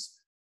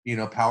is,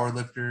 power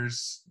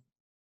lifters,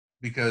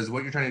 because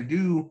what you're trying to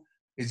do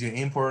is you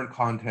aim for a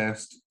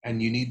contest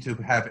and you need to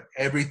have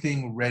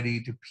everything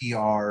ready to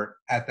PR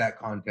at that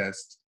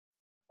contest.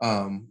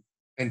 And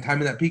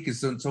timing that peak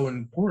is so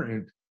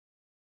important.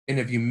 And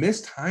if you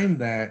mistime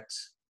that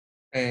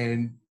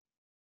and,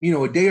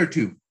 a day or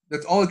two,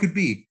 that's all it could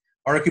be.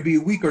 Or it could be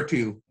a week or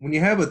two. When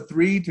you have a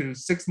 3 to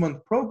 6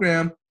 month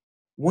program,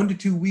 1 to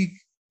 2 week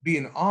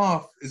being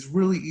off is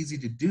really easy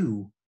to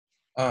do.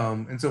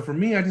 And so for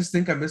me, I just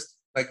think I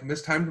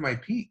mistimed my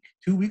peak.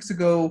 2 weeks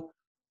ago,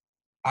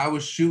 I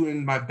was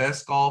shooting my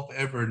best golf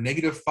ever.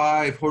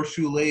 -5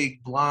 Horseshoe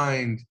Lake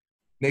blind,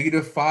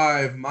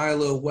 -5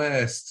 Milo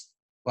West.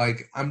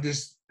 Like, I'm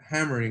just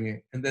hammering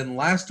it. And then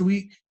last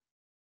week,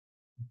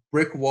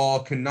 brick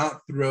wall,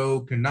 cannot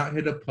throw, cannot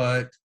hit a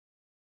putt,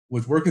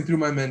 was working through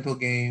my mental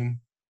game,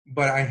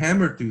 but I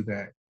hammered through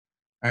that.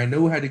 I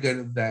know how to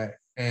get that.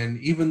 And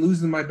even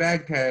losing my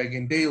bag tag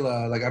in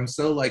Dela, like, I'm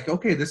so like,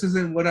 okay, this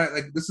isn't what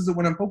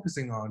I'm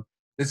focusing on.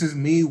 This is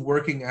me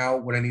working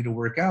out what I need to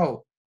work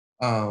out.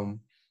 And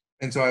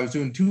so I was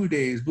doing 2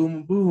 days,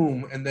 boom,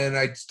 boom. And then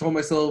I just told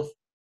myself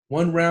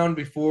one round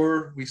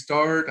before we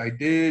start, I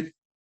did.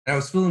 And I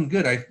was feeling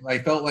good. I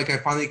felt like I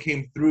finally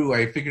came through.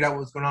 I figured out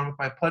what was going on with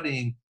my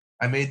putting.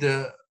 I made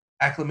the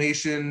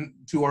acclimation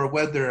to our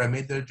weather. I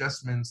made the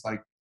adjustments.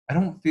 Like, I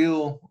don't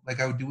feel like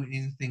I would do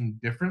anything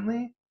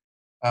differently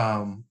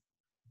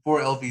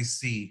for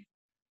LVC.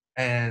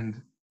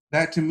 And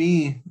that, to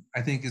me,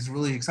 I think is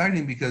really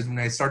exciting, because when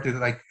I started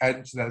to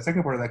add to that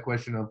second part of that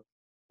question of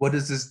what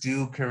does this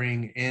do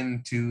carrying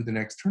into the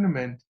next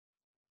tournament,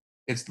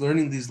 it's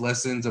learning these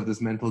lessons of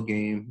this mental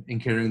game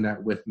and carrying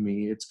that with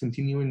me. It's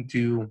continuing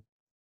to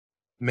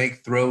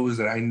make throws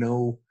that I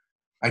know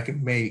I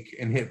can make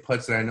and hit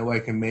putts that I know I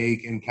can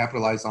make and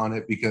capitalize on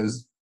it,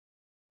 because,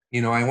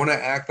 I want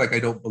to act like I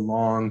don't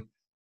belong.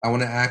 I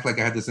want to act like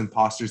I have this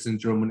imposter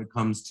syndrome when it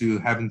comes to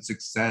having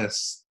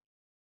success.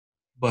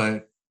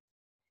 But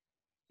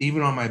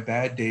even on my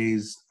bad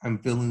days, I'm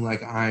feeling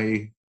like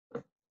I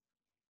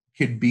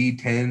could be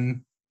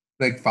 10,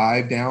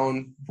 5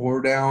 down,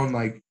 4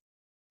 down,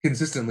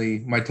 consistently.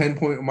 My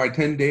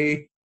 10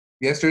 day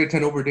yesterday,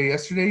 10 over day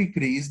yesterday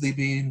could have easily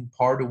been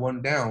par to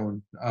 1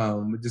 down.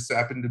 It just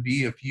happened to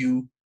be a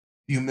few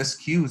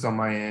miscues on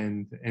my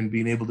end, and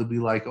being able to be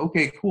like,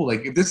 okay, cool.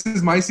 Like, if this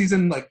is my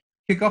season,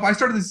 kickoff, I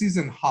started the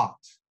season hot.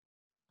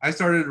 I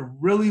started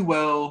really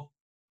well,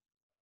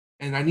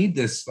 and I need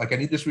this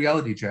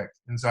reality check.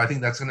 And so I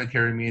think that's going to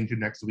carry me into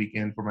next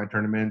weekend for my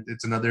tournament.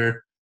 It's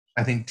another,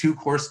 I think,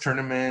 2-course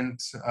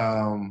tournament.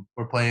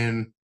 We're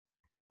playing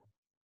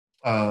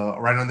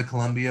right on the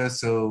Columbia,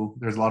 so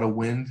there's a lot of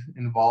wind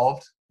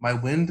involved. My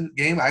wind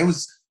game, I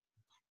was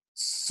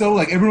so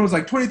everyone was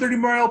 20, 30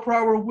 mile per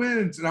hour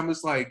winds, and I'm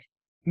just like,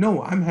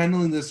 no, I'm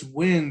handling this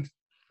wind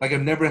like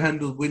I've never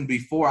handled wind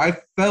before. I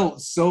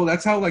felt so,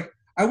 that's how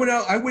I went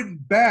out. I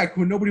went back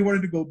when nobody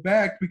wanted to go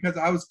back because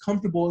I was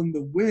comfortable in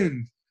the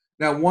wind.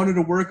 And I wanted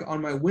to work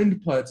on my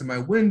wind putts and my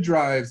wind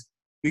drives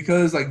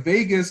because like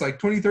Vegas, like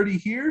 2030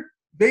 here,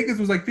 Vegas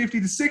was like 50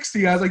 to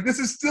 60. I was like, this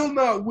is still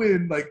not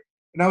wind. Like,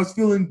 and I was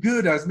feeling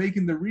good. I was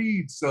making the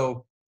reads.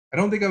 So I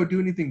don't think I would do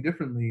anything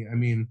differently. I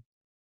mean,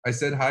 I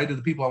said hi to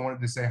the people I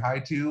wanted to say hi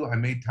to. I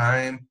made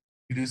time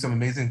to do some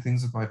amazing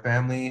things with my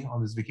family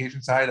on this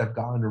vacation side. I've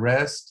gotten to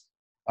rest.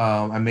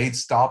 I made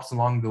stops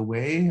along the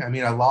way. I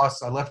mean, I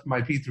left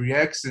my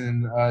P3X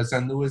in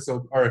San Luis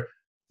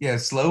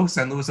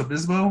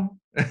Obispo.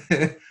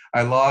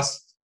 I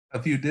lost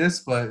a few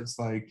discs, but it's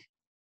like,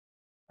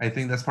 I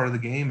think that's part of the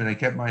game. And I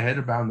kept my head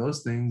around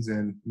those things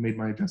and made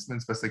my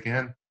adjustments best I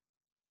can.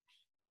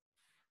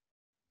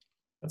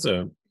 That's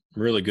a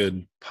really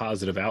good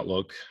positive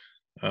outlook.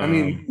 I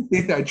mean,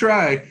 I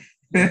try.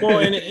 Well,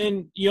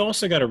 and you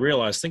also got to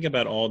realize, think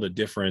about all the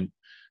different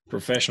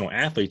professional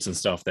athletes and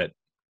stuff that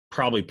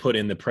probably put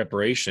in the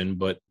preparation,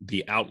 but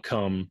the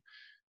outcome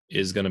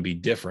is going to be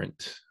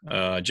different.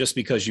 Just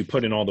because you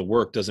put in all the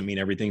work doesn't mean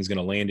everything's going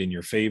to land in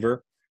your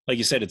favor. Like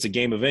you said, it's a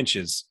game of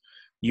inches.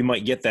 You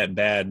might get that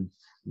bad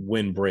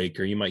wind break,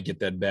 or you might get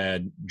that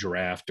bad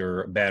draft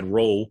or a bad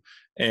roll,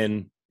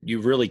 and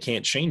you really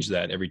can't change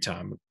that every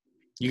time.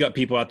 You got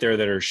people out there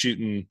that are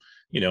shooting,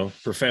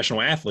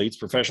 professional athletes,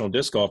 professional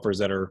disc golfers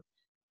that are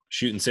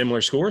shooting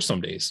similar scores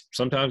some days.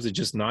 Sometimes it's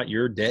just not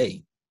your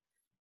day.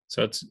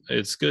 So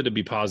it's good to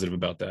be positive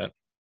about that.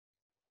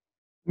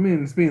 I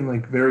mean, it's being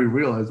like very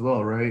real as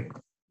well, right?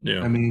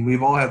 Yeah. I mean,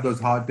 we've all had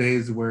those hot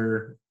days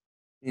where,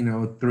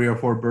 3 or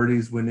 4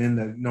 birdies went in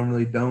that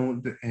normally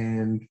don't.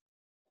 And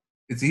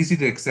it's easy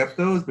to accept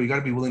those, but you got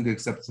to be willing to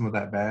accept some of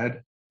that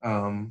bad,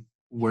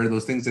 where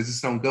those things that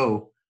just don't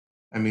go.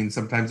 I mean,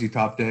 sometimes you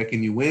top deck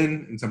and you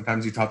win, and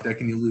sometimes you top deck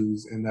and you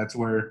lose. And that's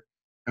where,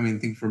 I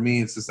think for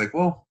me, it's just like,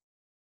 well,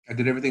 I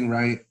did everything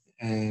right,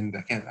 and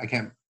I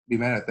can't be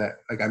mad at that.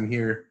 Like, I'm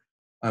here,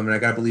 and I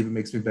gotta believe it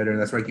makes me better.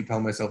 And that's what I keep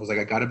telling myself is like,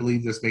 I gotta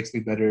believe this makes me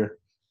better.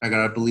 I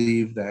gotta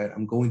believe that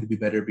I'm going to be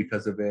better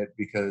because of it,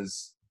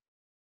 because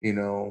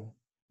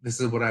this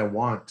is what I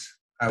want.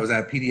 I was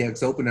at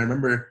PDX Open. I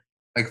remember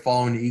like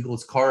following the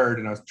Eagles card,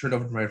 and I was turned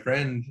over to my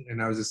friend,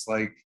 and I was just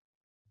like,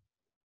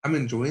 I'm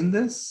enjoying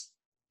this,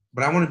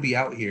 but I want to be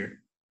out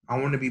here. I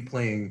want to be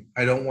playing.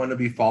 I don't want to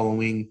be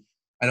following.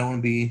 I don't want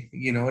to be,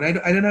 and I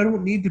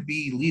don't need to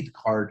be lead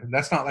card. And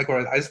that's not like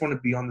where I just want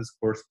to be on this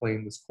course,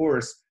 playing this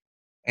course,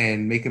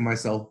 and making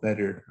myself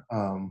better.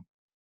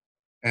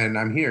 And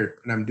I'm here,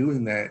 and I'm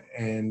doing that.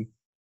 And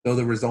though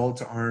the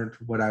results aren't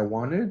what I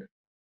wanted,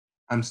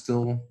 I'm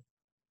still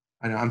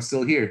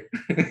here,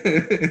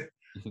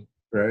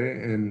 right?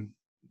 And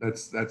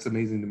that's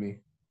amazing to me.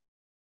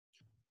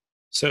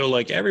 So,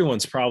 like,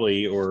 everyone's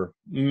probably, or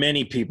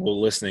many people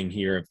listening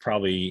here have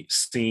probably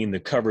seen the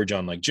coverage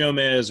on like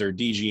Jomez or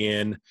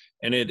DGN,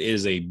 and it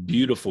is a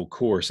beautiful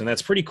course. And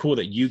that's pretty cool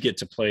that you get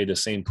to play the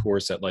same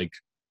course that like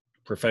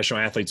professional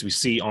athletes we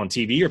see on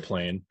TV are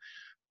playing.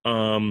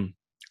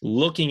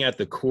 Looking at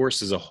the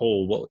course as a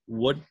whole,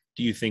 what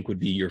do you think would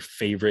be your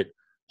favorite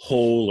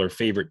hole or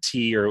favorite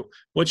tee, or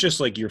what's just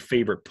like your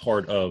favorite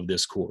part of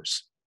this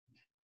course?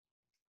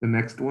 The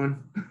next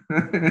one.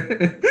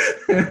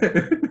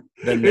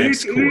 The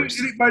next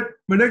course.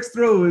 My next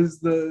throw is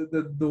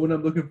the one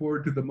I'm looking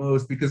forward to the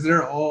most, because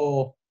they're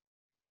all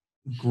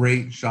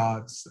great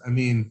shots. I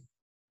mean,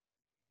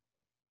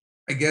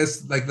 I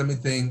guess, like, let me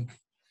think.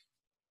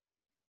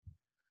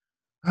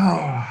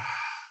 Oh,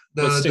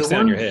 What sticks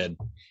down your head?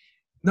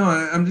 No,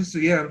 I'm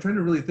trying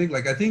to really think.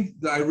 Like, I think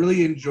I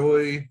really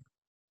enjoy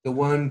the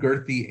one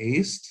Girthy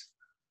aced,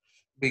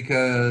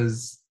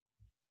 because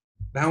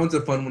that one's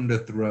a fun one to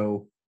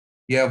throw.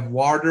 You have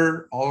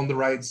water all on the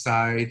right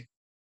side,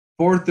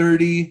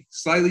 430,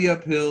 slightly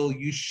uphill.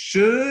 You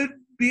should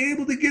be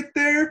able to get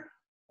there.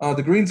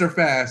 The greens are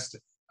fast.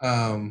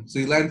 So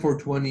you land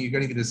 420, you're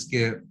going to get a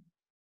skip.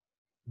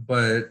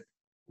 But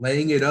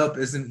laying it up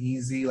isn't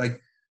easy. Like,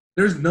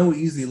 there's no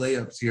easy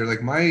layups here.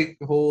 Like, my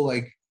whole,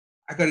 like,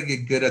 I got to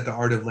get good at the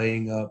art of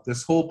laying up.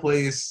 This whole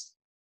place,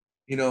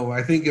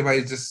 I think if I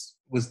just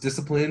was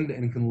disciplined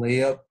and can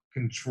lay up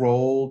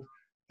controlled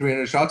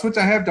 300 shots, which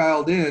I have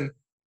dialed in,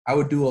 I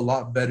would do a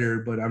lot better.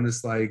 But I'm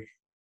just like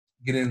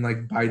getting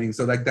like biting.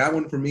 So like that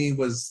one for me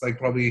was like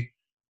probably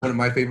one of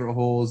my favorite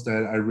holes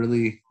that I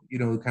really,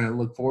 kind of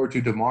look forward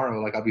to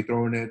tomorrow. Like, I'll be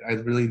throwing it. I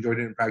really enjoyed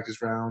it in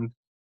practice round.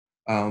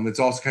 It's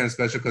also kind of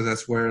special because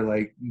that's where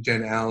like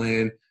Jen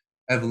Allen,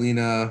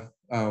 Evelina,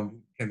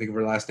 can't think of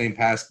her last name,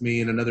 passed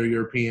me, and another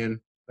European,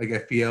 like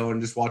FPL,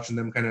 and just watching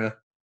them kind of,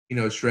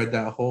 shred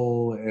that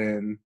hole.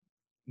 And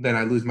then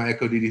I lose my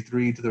Echo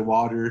DD3 to the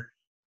water.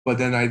 But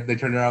then they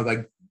turned it out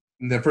like,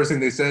 the first thing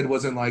they said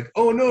wasn't like,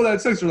 "Oh no,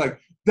 that sucks." They're like,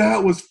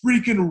 "That was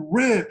freaking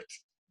ripped."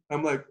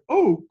 I'm like,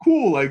 "Oh,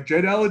 cool." Like,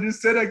 Jen Allen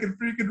just said I can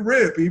freaking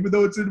rip, even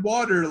though it's in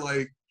water.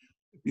 Like,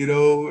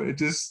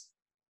 it's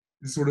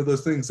one of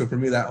those things. So for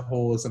me, that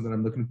hole is something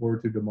I'm looking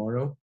forward to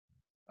tomorrow.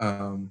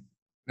 And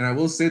I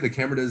will say the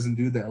camera doesn't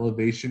do the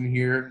elevation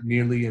here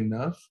nearly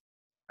enough.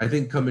 I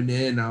think coming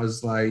in, I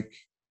was like,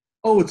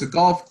 oh, it's a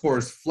golf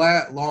course,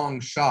 flat, long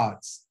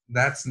shots.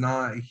 That's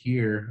not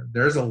here.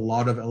 There's a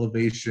lot of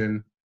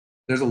elevation.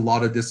 There's a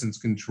lot of distance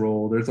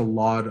control. There's a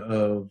lot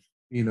of,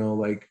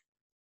 like,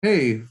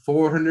 hey,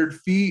 400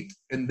 feet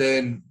and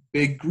then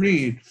big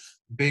green,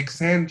 big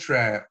sand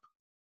trap.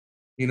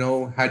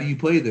 How do you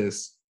play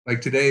this?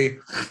 Like today,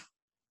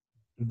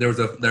 there was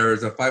a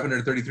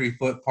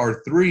 533-foot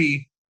par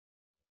three,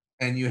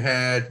 and you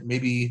had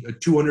maybe a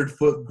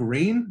 200-foot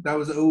green that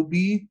was OB.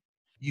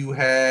 You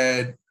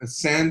had a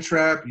sand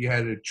trap. You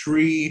had a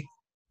tree,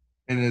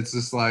 and it's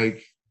just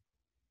like,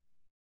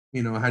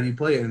 how do you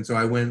play it? And so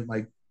I went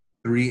like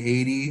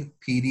 380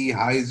 PD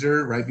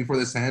hyzer right before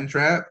the sand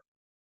trap.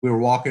 We were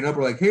walking up.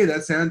 We're like, hey,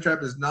 that sand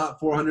trap is not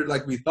 400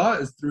 like we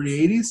thought. It's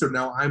 380. So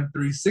now I'm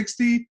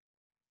 360,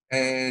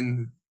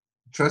 and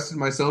trusted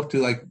myself to,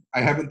 like,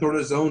 I haven't thrown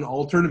a zone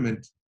all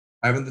tournament.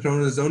 I haven't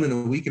thrown a zone in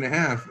a week and a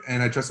half,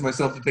 and I trusted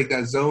myself to take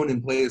that zone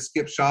and play a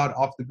skip shot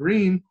off the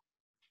green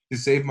to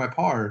save my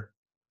par.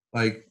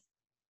 Like,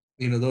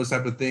 those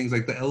type of things.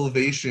 Like the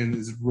elevation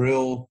is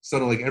real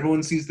subtle. Like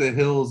everyone sees the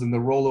hills and the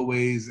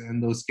rollaways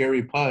and those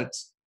scary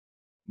putts,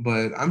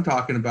 but I'm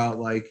talking about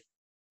like,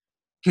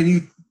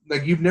 you've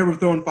never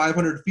thrown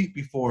 500 feet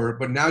before,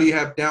 but now you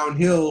have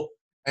downhill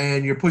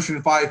and you're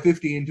pushing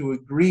 550 into a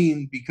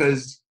green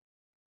because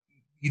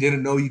you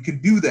didn't know you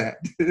could do that.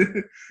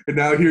 And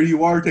now here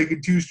you are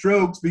taking two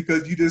strokes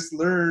because you just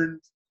learned,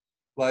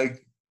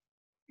 like,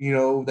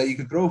 that you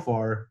could throw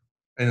far,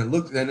 and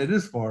it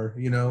is far.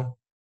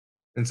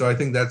 And so I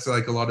think that's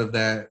like a lot of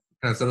that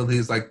kind of subtlety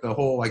is like the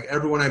whole, like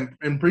everyone,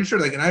 I'm pretty sure,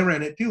 like, and I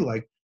ran it too,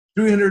 like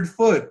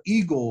 300-foot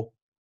eagle.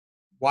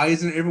 Why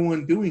isn't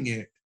everyone doing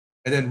it?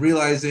 And then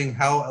realizing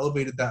how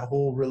elevated that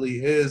hole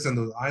really is and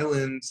those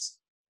islands.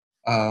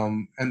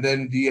 And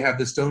then do you have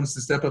the stones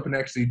to step up and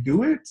actually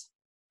do it?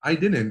 I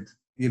didn't.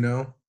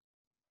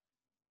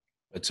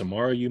 But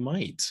tomorrow you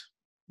might.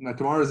 Now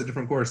tomorrow is a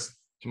different course.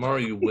 Tomorrow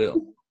you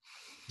will.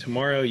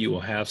 Tomorrow you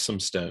will have some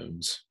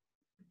stones.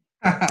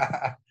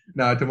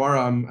 No, tomorrow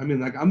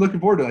I'm looking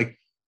forward to, like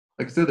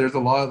I said, there's a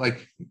lot,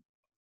 like,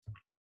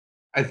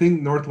 I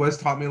think Northwest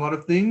taught me a lot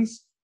of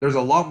things. There's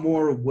a lot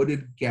more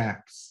wooded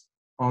gaps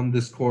on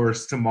this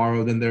course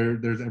tomorrow than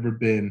there's ever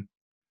been.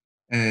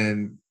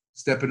 And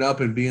stepping up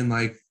and being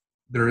like,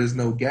 there is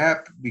no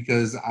gap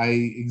because I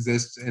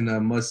exist in a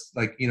must,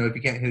 like, if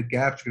you can't hit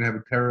gaps, you're gonna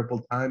have a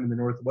terrible time in the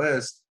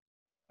Northwest.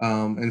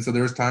 And so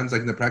there was times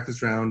like in the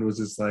practice round was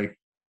just like,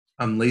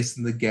 I'm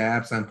lacing the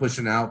gaps, I'm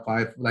pushing out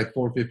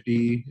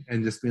 450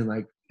 and just being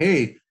like,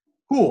 hey,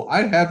 cool,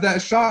 I have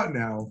that shot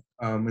now.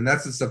 And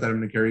that's the stuff that I'm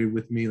gonna carry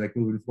with me, like,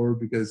 moving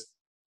forward, because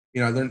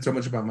I learned so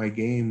much about my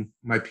game.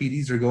 My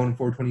PDs are going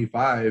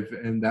 425,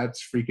 and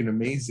that's freaking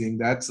amazing.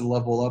 That's a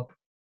level up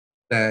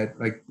that,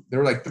 like, they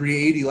were like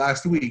 380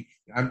 last week.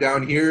 I'm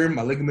down here,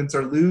 my ligaments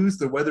are loose,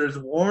 the weather is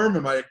warm,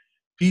 and my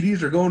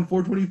PDs are going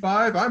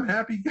 425. I'm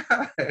happy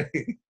guy.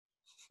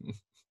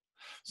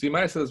 So you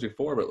might have said this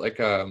before, but like,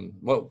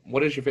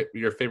 what is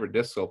your favorite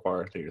disc so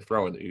far that you're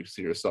throwing that you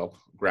see yourself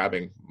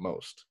grabbing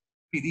most?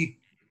 PD.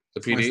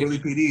 The My PD.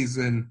 Swirly PDs,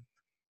 and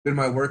been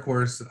my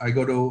workhorse. I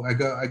go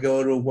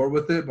to war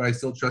with it, but I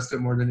still trust it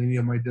more than any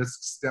of my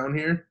discs down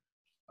here.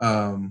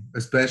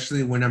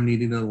 Especially when I'm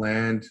needing to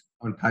land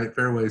on tight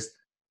fairways.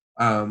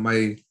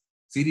 My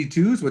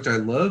CD2s, which I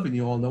love, and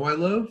you all know I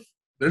love,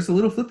 there's a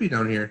little flippy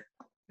down here.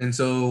 And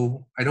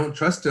so I don't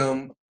trust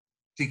them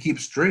to keep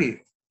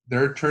straight.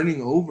 They're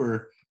turning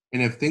over.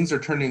 And if things are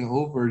turning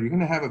over, you're going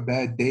to have a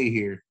bad day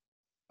here.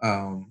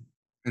 And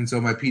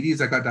so my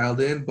PDs, I got dialed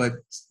in, but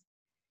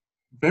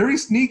very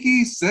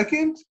sneaky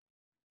second.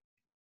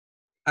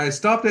 I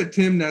stopped at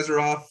Tim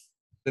Nazaroff,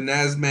 the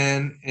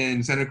Nazman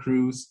in Santa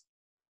Cruz,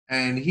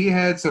 and he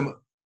had some,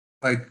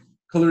 like,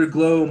 Color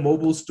Glow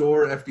Mobile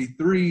Store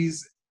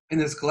FD3s in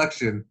his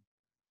collection.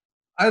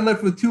 I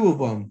left with two of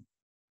them.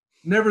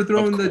 Never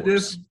thrown the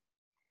disc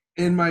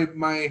in my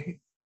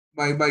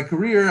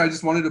career. I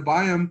just wanted to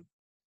buy them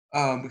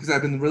because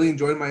I've been really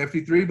enjoying my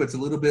FD3, but it's a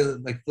little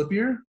bit like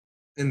flippier.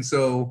 And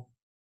so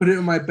put it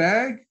in my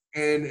bag,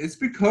 and it's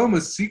become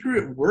a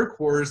secret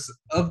workhorse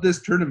of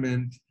this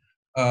tournament.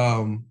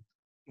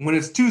 When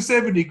it's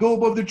 270, go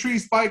above the tree,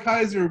 spike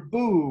hyzer,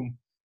 boom.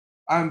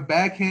 I'm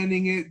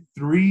backhanding it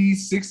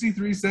 360,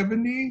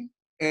 370.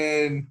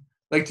 And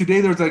like today,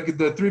 there was like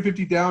the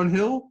 350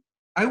 downhill.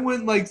 I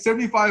went like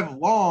 75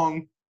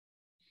 long,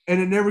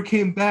 and it never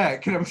came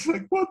back. And I was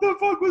like, what the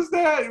fuck was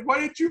that? Why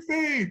did you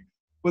fade?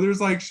 But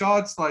there's like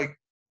shots like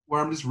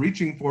where I'm just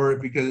reaching for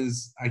it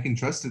because I can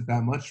trust it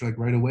that much, like,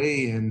 right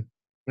away. And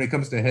when it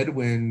comes to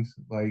headwind,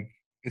 like,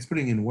 it's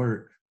putting in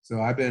work.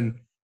 So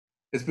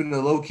it's been a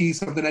low key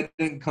something I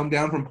didn't come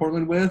down from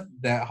Portland with,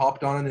 that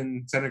hopped on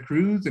in Santa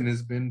Cruz and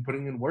has been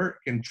putting in work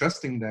and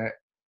trusting that.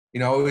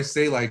 I always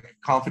say, like,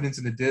 confidence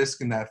in the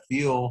disc and that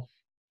feel,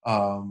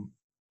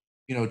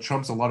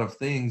 trumps a lot of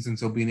things. And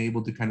so being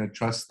able to kind of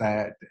trust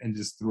that and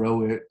just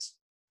throw it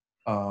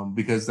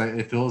because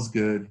it feels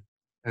good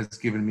has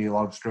given me a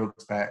lot of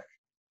strokes back.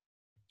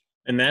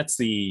 And that's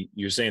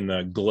you're saying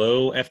the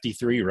Glow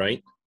FD3,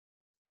 right?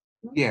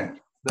 Yeah.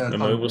 The The Color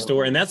mobile Glow.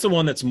 store, and that's the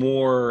one that's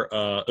more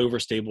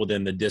overstable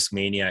than the Disc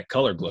Maniac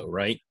Color Glow,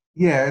 right?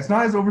 Yeah, it's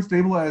not as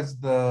overstable as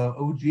the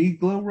OG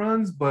Glow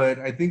runs, but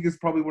I think it's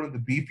probably one of the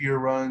beefier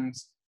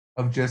runs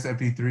of just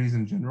FD3s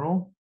in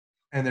general,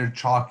 and they're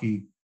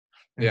chalky.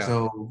 And Yeah.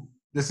 so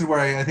this is where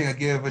I think I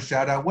give a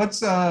shout out.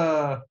 What's maybe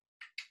I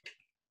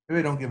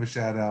don't give a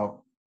shout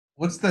out.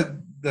 What's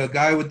the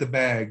guy with the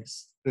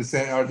bags? Or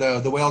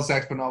the whale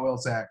sacks, but not whale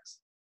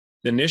sacks.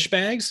 The niche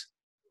bags,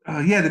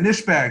 Yeah, the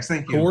niche bags.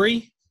 Thank you,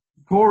 Corey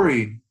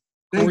Corey.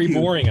 Thank you.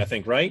 Boring, I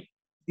think, right?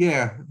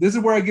 Yeah, this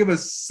is where I give a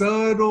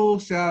subtle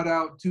shout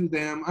out to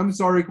them. I'm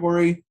sorry,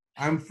 Corey.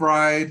 I'm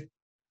fried,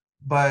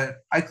 but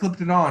I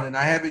clipped it on and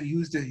I haven't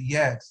used it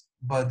yet.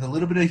 But the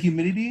little bit of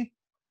humidity,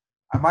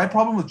 my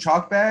problem with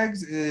chalk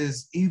bags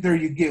is either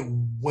you get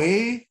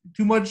way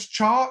too much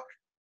chalk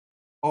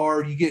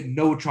or you get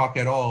no chalk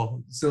at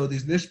all. So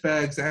these niche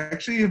bags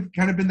actually have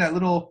kind of been that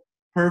little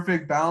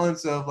perfect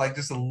balance of like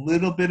just a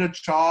little bit of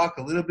chalk,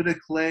 a little bit of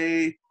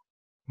clay.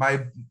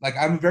 I'm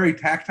a very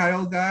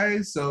tactile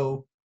guy,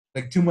 so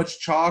like too much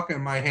chalk in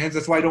my hands.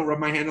 That's why I don't rub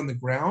my hand on the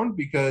ground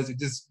because it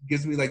just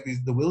gives me like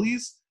the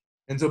willies.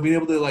 And so being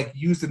able to like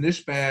use the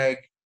niche bag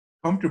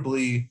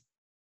comfortably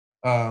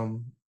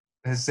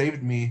has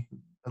saved me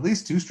at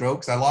least 2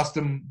 strokes. I lost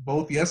them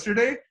both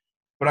yesterday,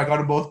 but I got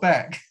them both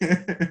back.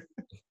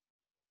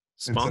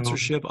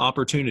 Sponsorship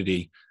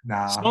opportunity.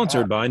 Nah,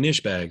 Sponsored by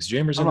Niche Bags,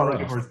 Jammers I'm in the not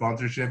looking Rough. for a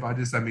sponsorship.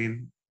 I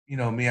mean, you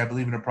know me, I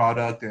believe in a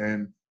product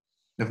and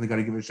definitely got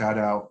to give it a shout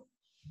out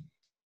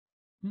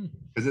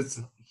because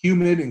it's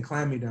humid and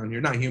clammy down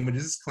here. Not humid,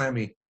 it's just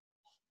clammy.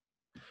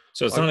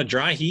 So it's not a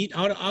dry heat.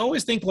 I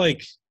always think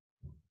like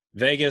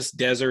Vegas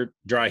desert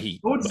dry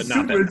heat, Oh, it's but super.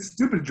 not that. It's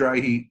stupid dry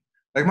heat.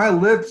 Like my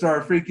lips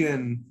are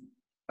freaking.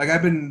 Like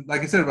I've been,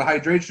 like I said, about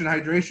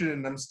hydration,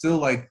 and I'm still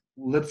like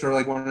lips are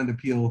like wanting to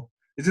peel.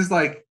 It's just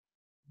like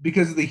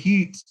because of the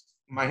heat,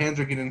 my hands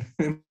are getting.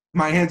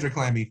 My hands are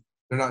clammy.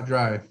 They're not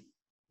dry.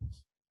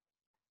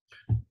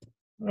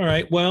 All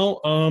right.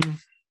 Well,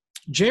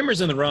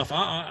 Jammers in the Rough.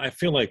 I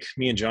feel like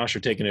me and Josh are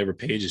taking over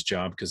Paige's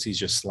job because he's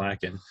just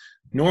slacking.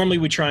 Normally,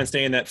 we try and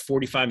stay in that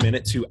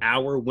 45-minute to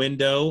hour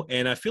window,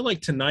 and I feel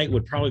like tonight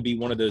would probably be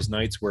one of those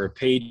nights where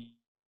Paige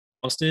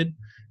exhausted.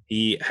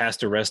 He has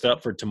to rest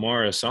up for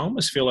tomorrow, so I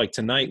almost feel like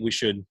tonight we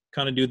should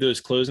kind of do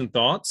those closing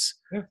thoughts.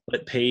 Yeah.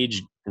 Let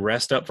Paige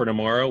rest up for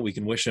tomorrow. We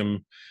can wish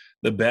him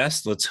the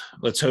best.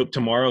 Let's hope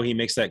tomorrow he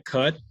makes that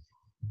cut.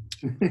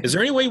 Is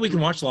there any way we can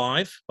watch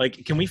live?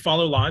 Like, can we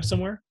follow live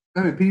somewhere?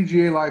 I mean,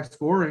 PGA live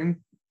scoring,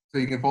 so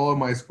you can follow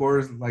my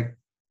scores, like,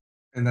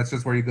 and that's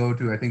just where you go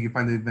to. I think you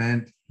find the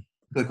event,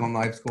 click on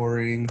live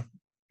scoring,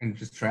 and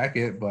just track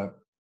it. But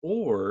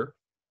Or,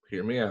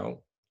 hear me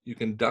out, you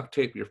can duct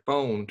tape your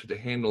phone to the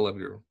handle of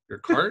your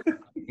cart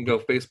and go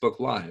Facebook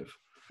Live.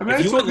 I mean, If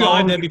I you told went you all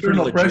live, the that'd be pretty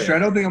external legit. pressure. I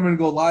don't think I'm going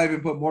to go live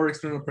and put more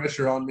external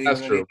pressure on me.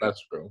 That's when I true. need to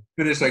That's true.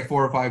 Finish like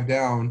 4 or 5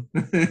 down.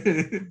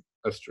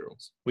 That's true.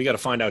 We got to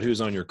find out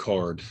who's on your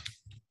card.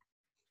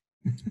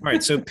 All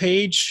right, so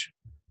Paige,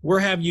 we'll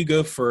have you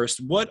go first.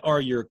 What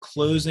are your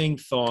closing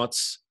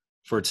thoughts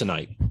for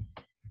tonight?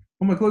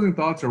 Well, my closing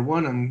thoughts are,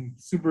 one, I'm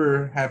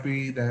super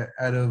happy that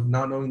out of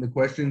not knowing the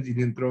questions, you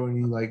didn't throw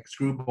any like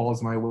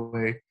screwballs my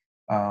way.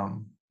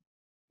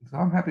 So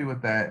I'm happy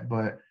with that.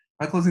 But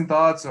my closing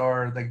thoughts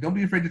are like, don't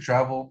be afraid to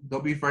travel.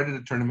 Don't be afraid of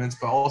the tournaments,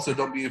 but also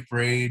don't be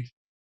afraid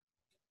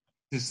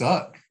to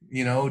suck.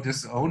 You know,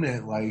 just own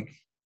it. Like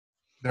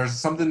there's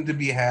something to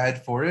be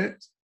had for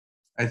it.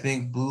 I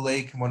think Blue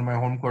Lake, one of my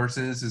home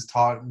courses, has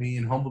taught me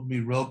and humbled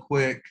me real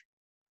quick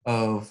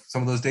of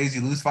some of those days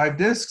you lose 5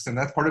 discs, and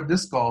that's part of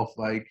disc golf.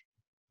 Like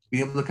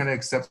being able to kind of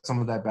accept some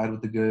of that bad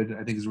with the good,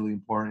 I think is really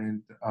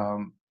important.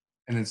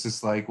 And it's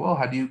just like, well,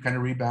 how do you kind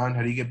of rebound?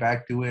 How do you get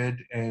back to it?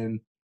 And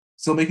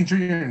still making sure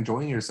you're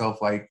enjoying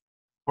yourself. Like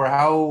for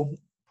how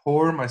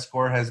poor my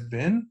score has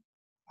been,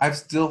 I've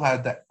still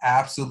had the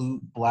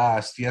absolute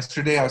blast.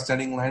 Yesterday, I was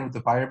standing in line with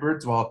the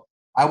Firebirds. Well,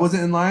 I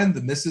wasn't in line.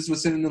 The missus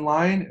was sitting in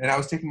line, and I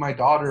was taking my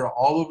daughter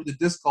all over the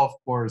disc golf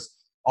course.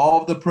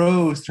 All of the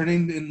pros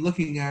turning and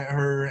looking at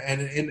her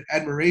and in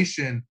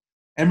admiration.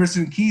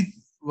 Emerson Keith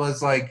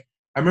was like,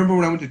 I remember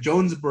when I went to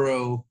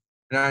Jonesboro,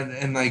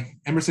 and like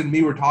Emerson and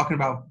me were talking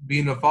about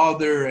being a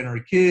father and our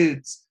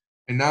kids,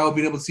 and now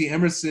being able to see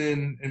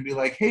Emerson and be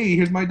like, hey,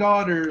 here's my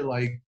daughter,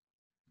 like,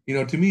 you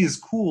know, to me is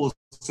cool.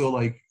 So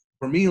like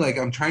for me, like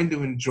I'm trying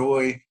to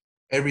enjoy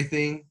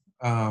everything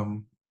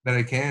that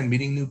I can,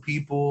 meeting new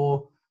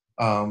people,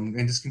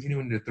 and just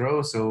continuing to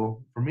throw.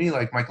 So for me,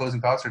 like my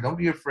closing thoughts are, don't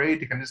be afraid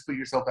to kind of just put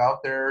yourself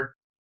out there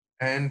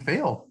and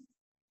fail.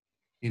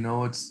 You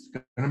know, it's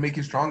gonna make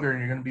you stronger and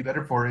you're gonna be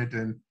better for it.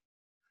 And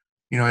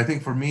you know, I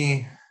think for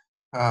me,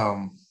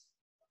 I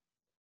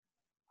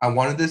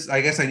wanted this.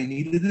 I guess I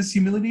needed this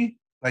humility.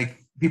 Like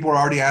people are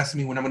already asking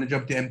me when I'm going to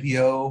jump to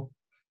MPO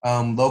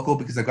local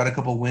because I got a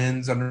couple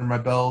wins under my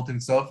belt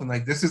and stuff. And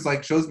like this is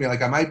like shows me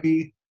like I might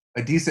be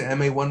a decent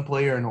MA1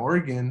 player in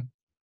Oregon,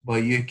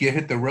 but you get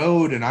hit the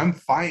road and I'm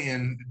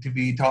fighting to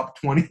be top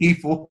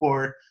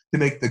 24 to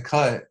make the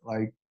cut.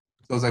 Like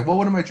so, I was like, well,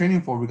 what am I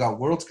training for? We got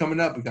Worlds coming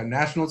up. We got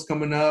Nationals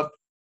coming up.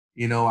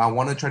 I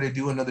want to try to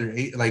do another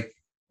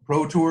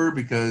pro tour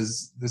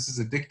because this is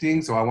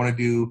addicting. So I want to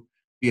do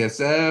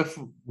BSF.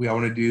 I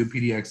want to do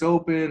PDX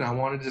Open. I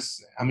want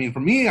to for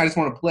me, I just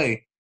want to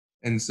play.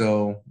 And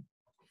so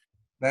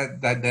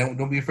that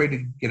don't be afraid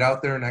to get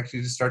out there and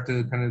actually just start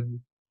to kind of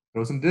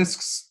throw some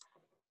discs.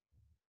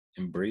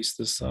 Embrace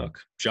the suck.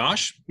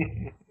 Josh?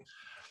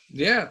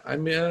 Yeah, I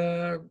mean,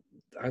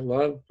 I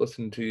love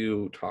listening to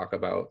you talk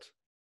about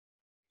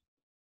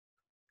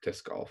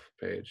disc golf,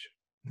 Paige.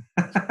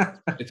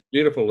 It's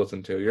beautiful to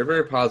listen to. You're a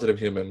very positive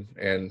human,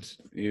 and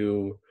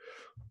you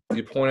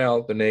point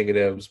out the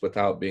negatives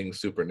without being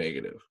super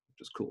negative,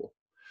 which is cool.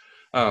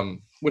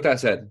 With that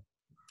said,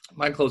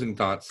 my closing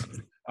thoughts.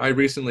 I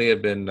recently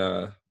have been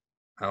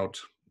out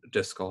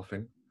disc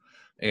golfing,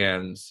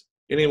 and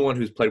anyone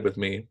who's played with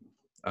me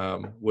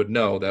would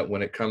know that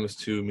when it comes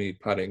to me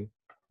putting,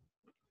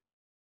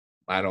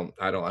 I don't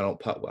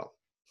putt well,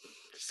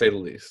 to say the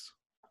least.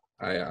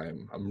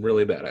 I'm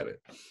really bad at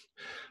it.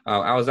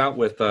 I was out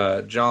with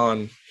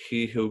John,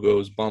 he who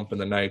goes bump in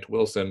the night,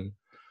 Wilson,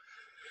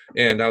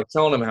 and I was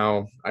telling him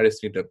how I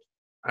just need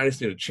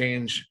to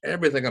change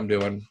everything I'm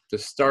doing, to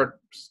start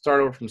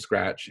over from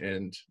scratch.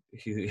 And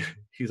he's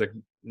like,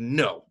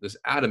 no, this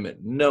adamant,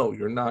 no,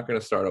 you're not going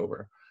to start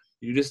over.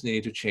 You just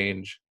need to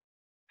change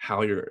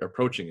how you're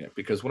approaching it.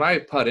 Because when I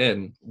putt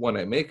in, when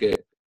I make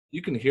it,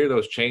 you can hear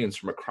those chains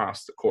from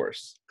across the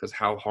course because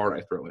how hard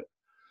I throw it.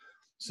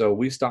 So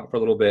we stopped for a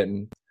little bit,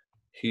 and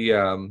he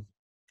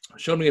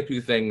showed me a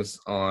few things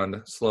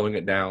on slowing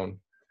it down.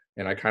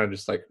 And I kind of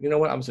just like, you know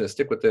what, I'm just going to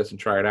stick with this and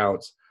try it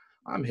out.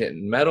 I'm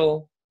hitting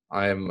metal.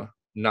 I'm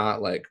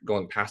not like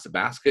going past the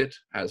basket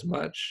as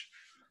much.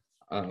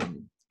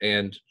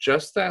 And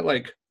just that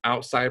like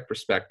outside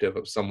perspective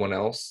of someone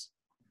else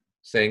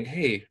saying,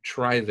 hey,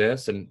 try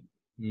this, and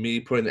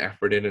me putting the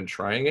effort in and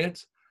trying it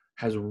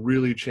has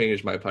really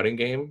changed my putting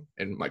game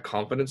and my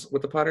confidence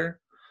with the putter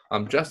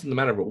just in the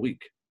matter of a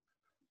week.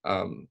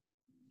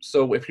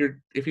 So if you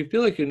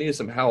feel like you need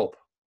some help,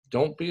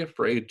 don't be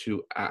afraid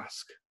to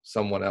ask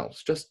someone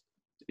else. Just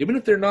even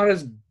if they're not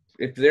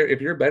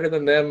if you're better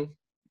than them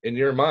in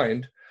your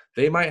mind,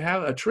 they might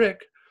have a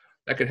trick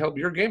that could help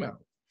your game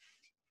out.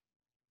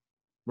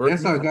 I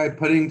saw a guy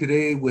putting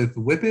today with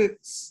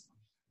whippets,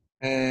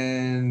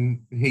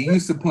 and he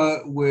used to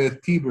putt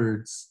with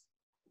T-birds.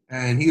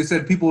 And he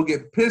said people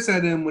get pissed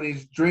at him when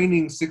he's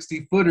draining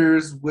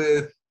 60-footers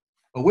with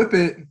a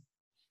whippet,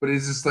 but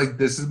he's just like,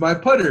 this is my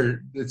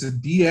putter. It's a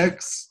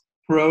DX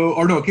Pro,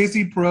 or no,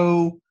 KC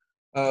Pro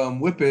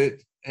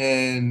whippet,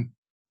 and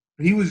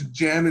he was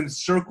jamming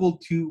circle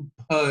 2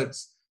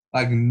 putts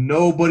like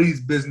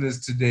nobody's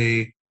business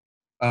today.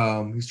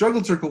 He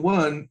struggled circle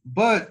 1,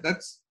 but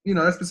that's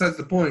besides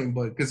the point.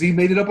 But because he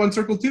made it up on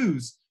circle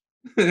 2s,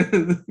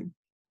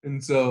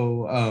 and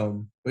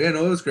so but yeah,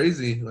 no, it was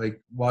crazy.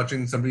 Like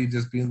watching somebody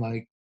just being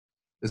like,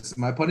 "This is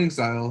my putting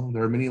style.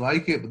 There are many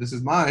like it, but this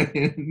is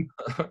mine."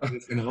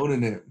 Just kind of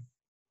owning it.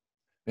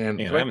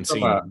 Man, I haven't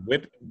seen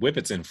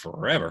whippets in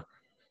forever.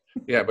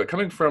 Yeah, but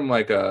coming from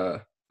like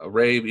a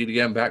rave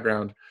EDM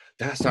background,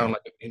 that sounded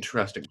like an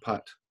interesting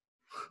putt.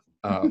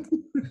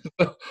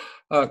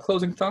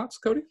 Closing thoughts,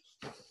 Cody?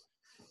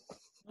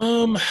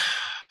 I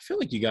feel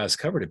like you guys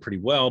covered it pretty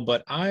well,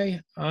 but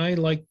I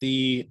like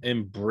the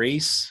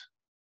embrace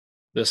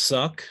the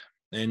suck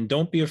and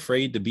don't be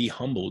afraid to be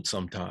humbled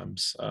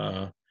sometimes.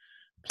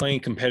 Playing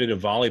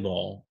competitive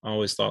volleyball, I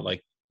always thought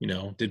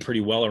did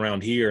pretty well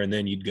around here, and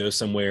then you'd go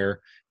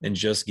somewhere and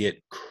just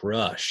get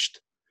crushed.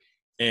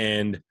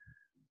 And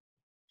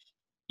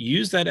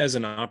use that as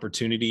an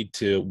opportunity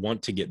to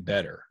want to get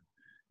better.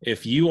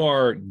 If you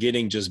are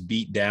getting just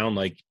beat down,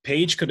 like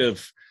Paige could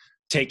have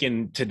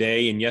taken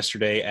today and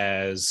yesterday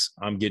as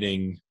I'm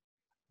getting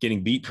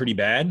beat pretty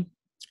bad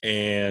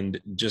and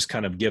just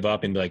kind of give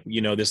up and be like,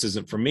 this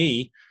isn't for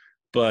me.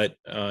 But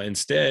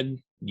instead,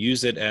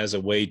 use it as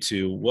a way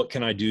to, what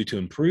can I do to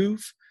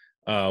improve?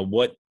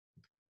 What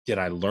did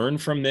I learn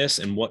from this?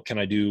 And what can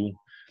I do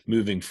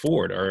moving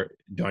forward? Or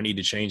do I need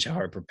to change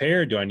how I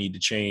prepare? Do I need to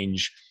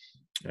change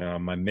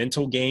my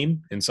mental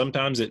game? And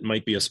sometimes it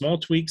might be a small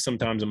tweak.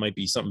 Sometimes it might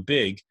be something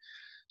big.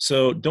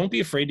 So don't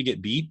be afraid to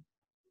get beat,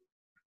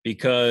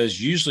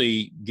 because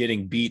usually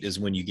getting beat is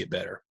when you get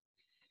better.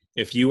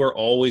 If you are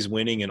always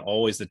winning and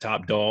always the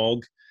top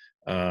dog,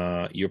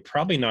 you're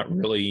probably not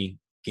really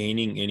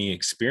gaining any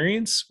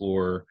experience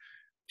or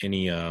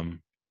any, I don't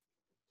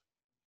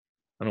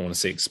want to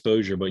say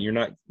exposure, but you're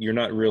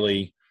not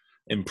really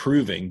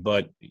improving.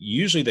 But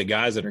usually the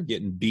guys that are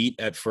getting beat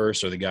at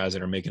first are the guys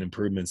that are making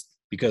improvements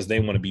because they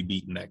want to be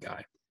beating that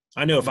guy.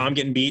 I know if I'm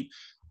getting beat,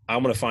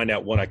 I'm going to find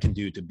out what I can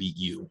do to beat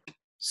you.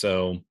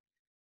 So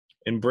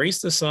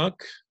embrace the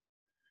suck,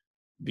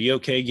 be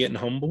okay getting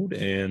humbled,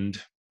 and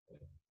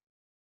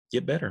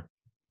get better.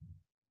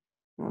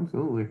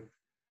 Absolutely.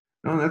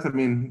 No,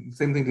 same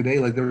thing today.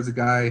 Like there was a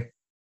guy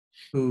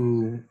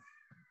who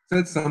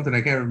said something,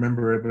 I can't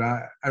remember it, but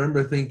I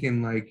remember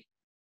thinking like,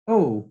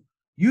 oh,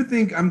 you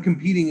think I'm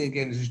competing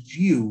against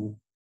you,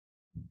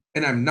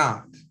 and I'm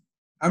not.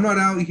 I'm not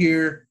out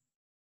here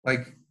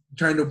like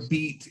trying to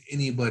beat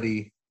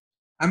anybody.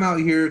 I'm out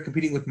here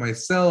competing with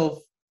myself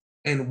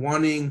and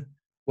wanting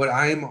what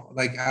I'm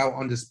like out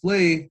on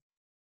display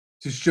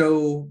to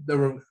show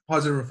the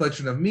positive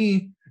reflection of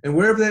me. And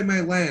wherever that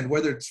might land,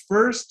 whether it's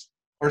first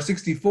or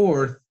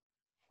 64th,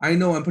 I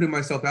know I'm putting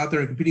myself out there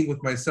and competing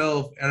with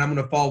myself, and I'm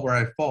going to fall where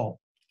I fall.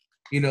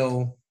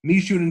 Me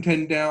shooting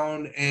 10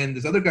 down and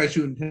this other guy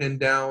shooting 10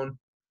 down,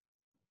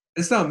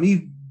 it's not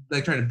me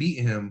like trying to beat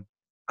him.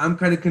 I'm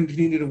kind of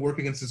continuing to work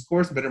against this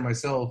course and better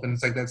myself. And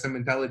it's like that same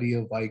mentality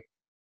of like,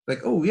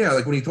 oh yeah,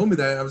 like when he told me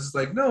that, I was just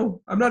like,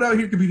 no, I'm not out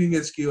here competing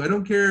against you. I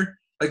don't care.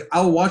 Like,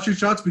 I'll watch your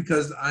shots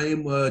because I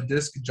am a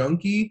disc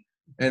junkie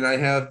and I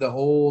have the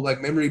whole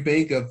like memory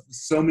bank of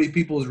so many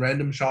people's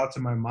random shots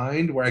in my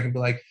mind where I can be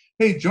like,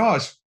 hey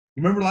Josh,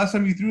 you remember last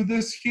time you threw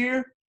this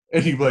here?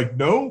 And he'd be like,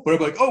 no. But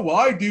I'm like, oh well,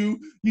 I do.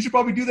 You should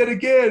probably do that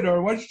again,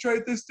 or why don't you try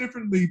this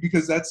differently?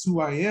 Because that's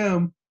who I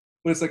am.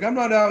 But it's like, I'm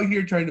not out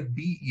here trying to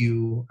beat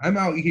you. I'm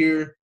out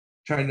here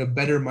trying to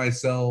better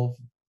myself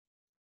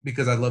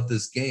because I love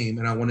this game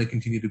and I want to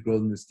continue to grow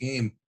in this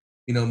game.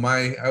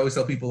 I always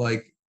tell people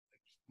like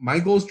my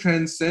goals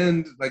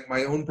transcend like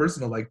my own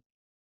personal, like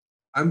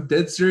I'm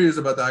dead serious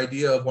about the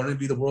idea of wanting to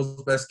be the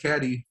world's best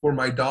caddy for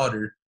my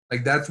daughter.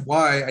 Like that's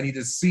why I need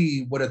to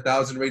see what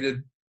 1,000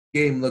 rated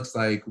game looks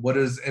like. What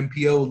does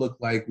MPO look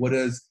like? What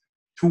does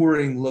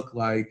touring look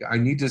like? I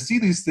need to see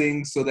these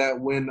things so that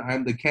when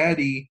I'm the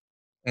caddy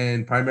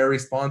and primary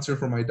sponsor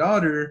for my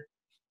daughter,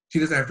 she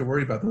doesn't have to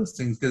worry about those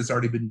things because it's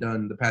already been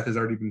done. The path has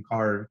already been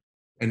carved,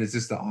 and it's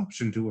just the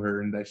option to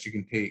her and that she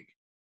can take.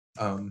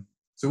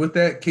 So with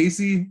that,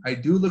 Casey, I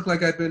do look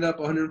like I've been up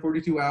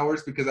 142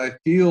 hours because I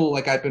feel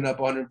like I've been up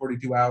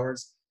 142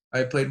 hours.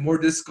 I played more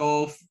disc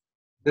golf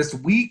this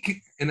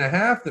week and a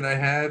half than I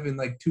have in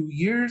like 2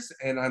 years,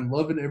 and I'm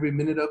loving every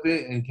minute of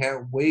it and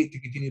can't wait to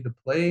continue to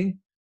play.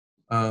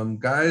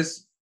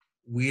 Guys,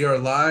 we are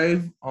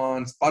live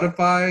on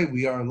Spotify.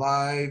 We are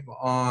live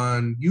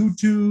on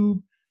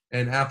YouTube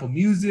and Apple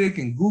Music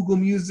and Google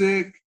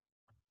Music.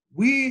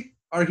 We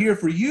are here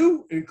for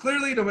you, and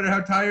clearly, no matter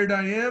how tired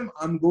I am,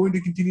 I'm going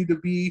to continue to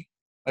be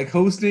like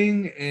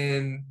hosting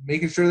and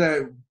making sure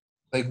that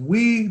like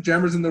we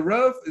Jammers in the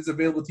Rough is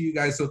available to you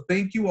guys. So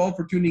thank you all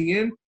for tuning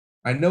in.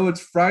 I know it's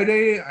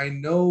Friday. I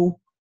know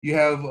you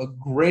have a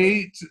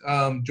great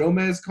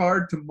Jomez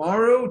card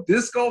tomorrow.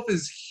 Disc golf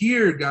is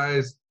here,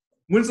 guys.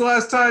 When's the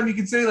last time you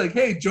can say like,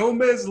 hey,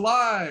 Jomez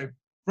live,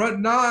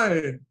 front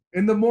nine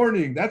in the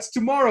morning? That's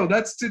tomorrow.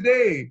 That's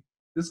today.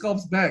 Disc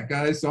golf's back,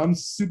 guys. So I'm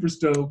super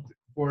stoked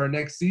for our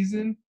next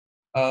season,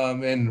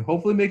 and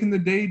hopefully making the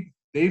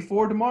day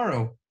 4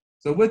 tomorrow.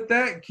 So with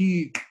that,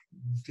 keep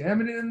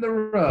jamming it in the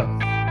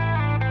rough.